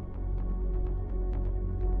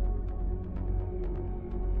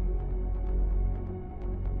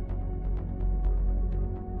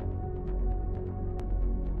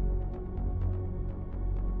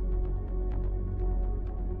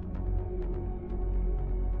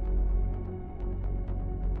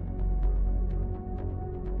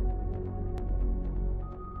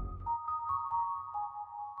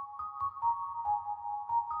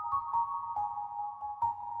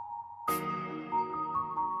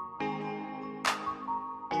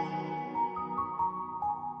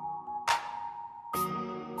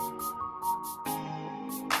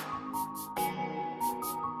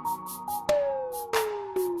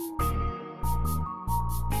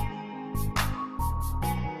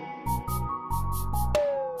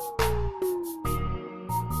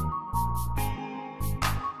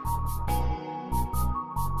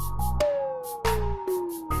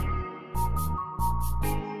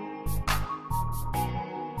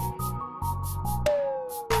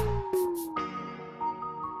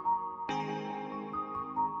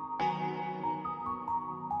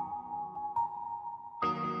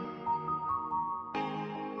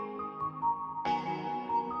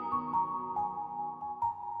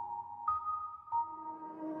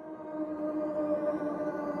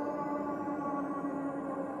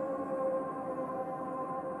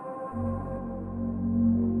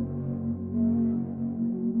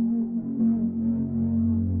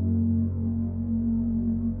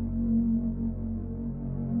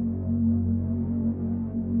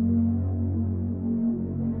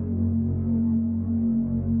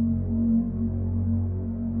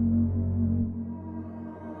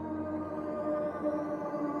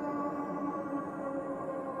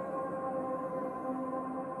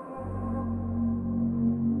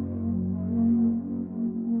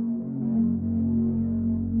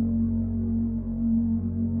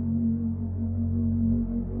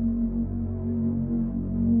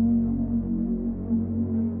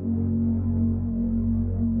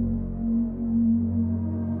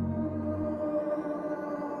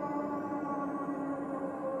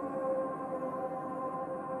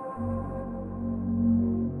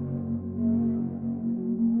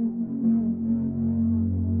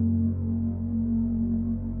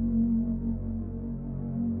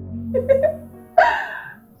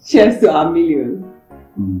 Cheers to our millions.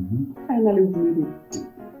 Mm-hmm. Finally made it.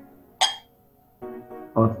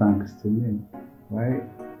 All thanks to me, right?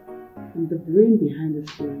 I'm the brain behind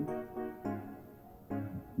the story.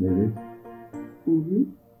 Really? Mm-hmm.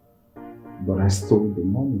 But I stole the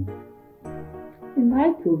money. And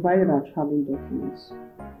I provided our traveling documents.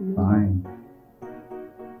 Fine.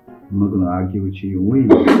 I'm not gonna argue with you, you win.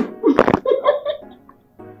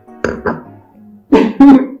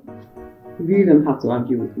 You don't have to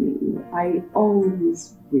argue with me. I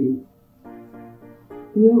always win.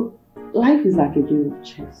 Life is like a game of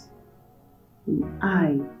chess. And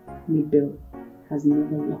I, Mabel, has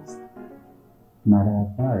never lost. Neither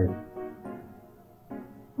have I.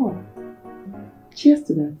 Oh, cheers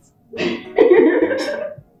to that.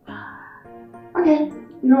 Okay,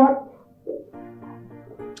 you know what?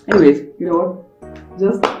 Anyways, you know what?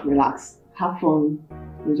 Just relax, have fun,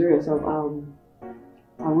 enjoy yourself.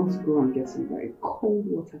 I want to go and get some very cold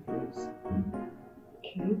water for us.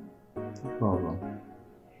 Okay? No problem.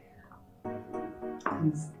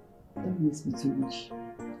 Please, don't miss me too much.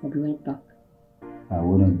 I'll be right back. I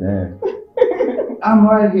wouldn't dare. I'm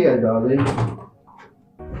right here, darling.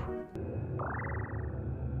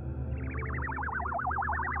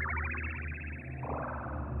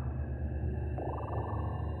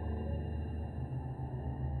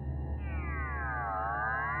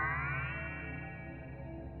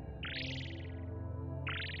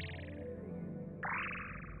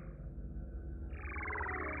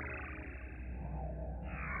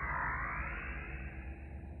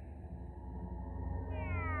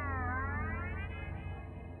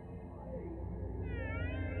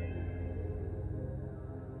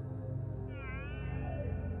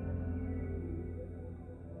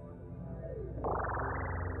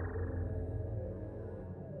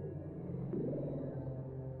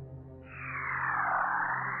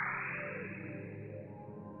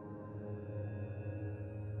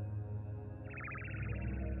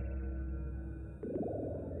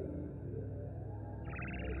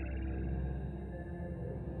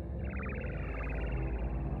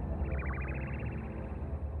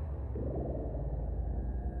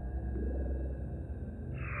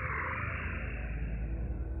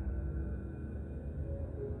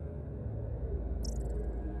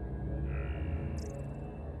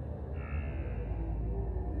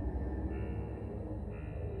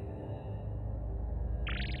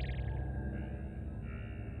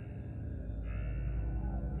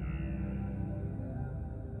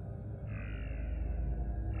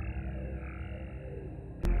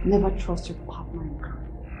 Never trust your partner in crime.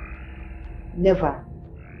 Never.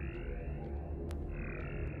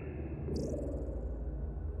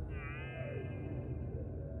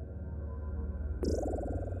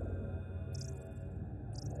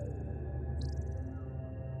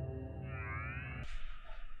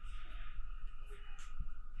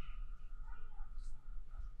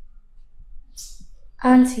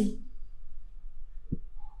 Auntie.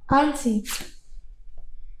 Auntie.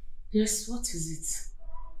 Yes, what is it?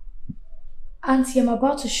 Auntie, I'm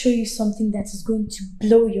about to show you something that is going to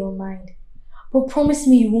blow your mind. But promise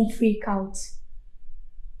me you won't freak out.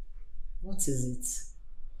 What is it?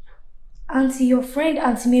 Auntie, your friend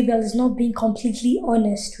Auntie Mabel is not being completely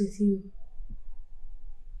honest with you.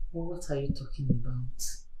 Well, what are you talking about?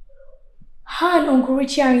 Her and Uncle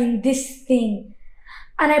Richie are in this thing.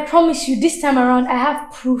 And I promise you, this time around, I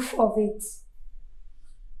have proof of it.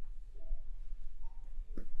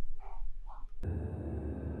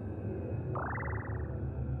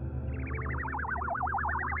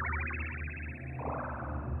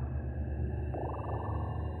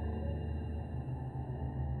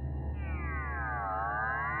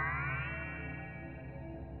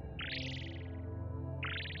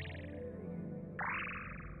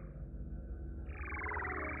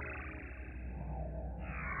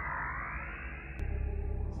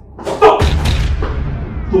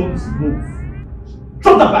 Don't move.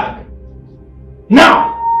 Drop the bag.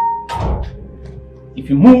 Now! If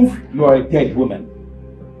you move, you are a dead woman.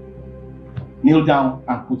 Kneel down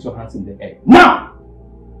and put your hands in the air. Now!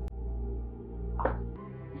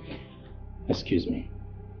 Excuse me.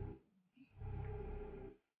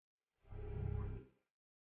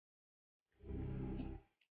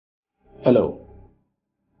 Hello.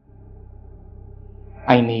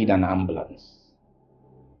 I need an ambulance.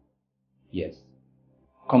 Yes.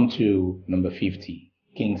 Come to number 50,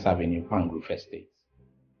 Kings Avenue, Pangrove Estate.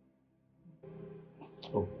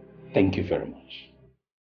 Oh, thank you very much.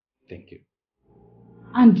 Thank you.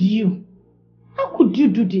 And you? How could you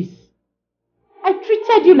do this? I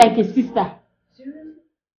treated you like a sister. Seriously?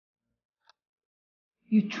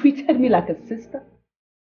 You treated me like a sister?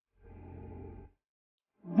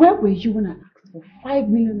 Where were you when I asked for 5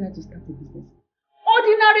 million naira to start a business?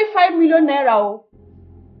 Ordinary 5 million naira. Oh.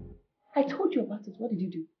 I told you about it. What did you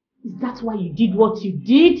do? Is that why you did what you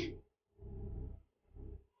did?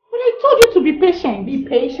 But I told you to be patient. Be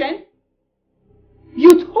patient?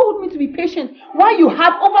 You told me to be patient while you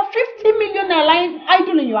have over 50 million naira lying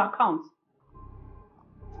idle in your account.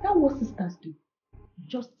 Is that what sisters do?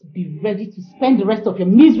 Just be ready to spend the rest of your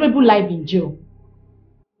miserable life in jail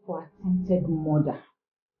for attempted murder.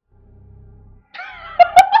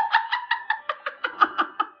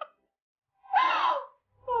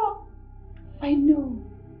 I know.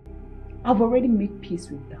 I've already made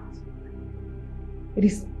peace with that. It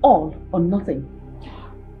is all or nothing.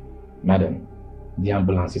 Madam, the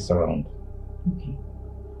ambulance is around. Okay.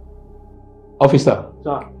 Officer,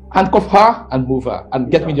 sir, handcuff her and move her,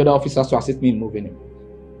 and get me the other officers to assist me in moving him.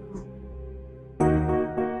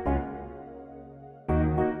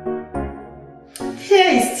 Here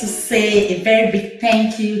is to say a very big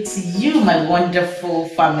thank you to you, my wonderful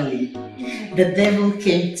family. The devil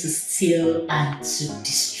came to steal and to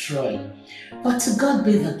destroy. But to God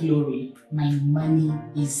be the glory, my money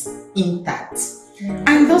is intact.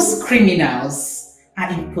 And those criminals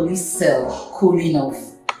are in police cell cooling off.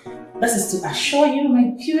 This is to assure you,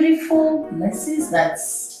 my beautiful missus, that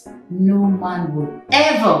no man will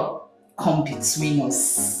ever come between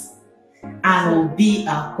us. And will be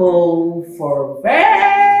a whole for a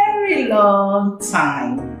very long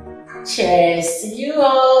time. Cheers to you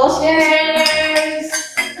all. Cheers.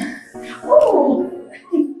 Oh.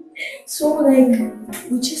 So like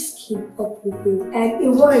we just keep up with it, and it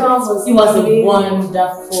was a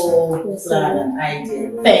wonderful plan and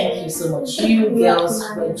idea. Thank you so much. You girls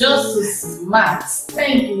were just so smart.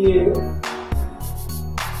 Thank you.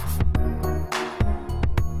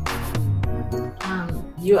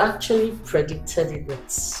 You actually predicted it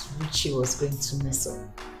that Richie was going to mess up.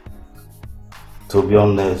 To be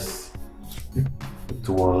honest, it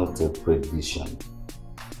wasn't a prediction.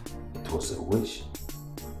 It was a wish.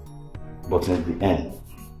 But in the end,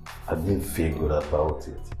 I didn't feel good about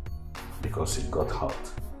it because it got hot.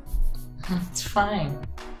 It's fine.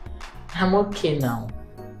 I'm okay now.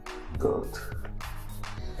 Good.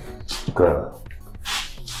 Girl,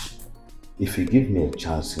 if you give me a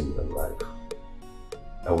chance in your life,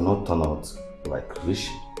 I will not turn out like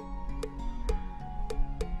Rishi.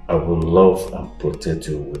 I will love and protect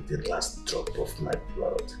you with the last drop of my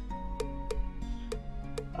blood.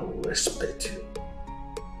 I will respect you.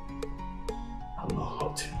 I will not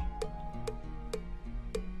hurt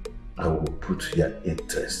you. I will put your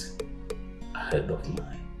interest ahead of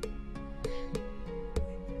mine.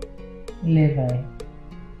 Levi,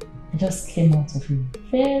 I just came out of a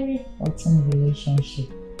very rotten relationship.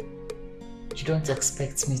 You don't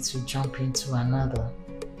expect me to jump into another.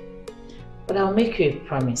 But I'll make you a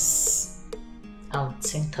promise. I'll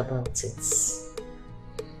think about it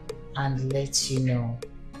and let you know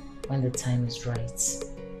when the time is right.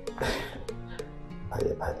 I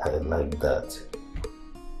like that.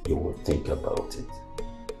 You will think about it.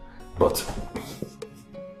 But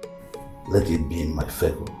let it be in my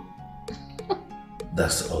favor.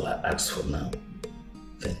 That's all I ask for now.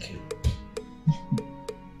 Thank you.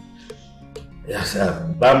 Yes,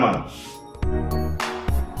 sir. Bye, man.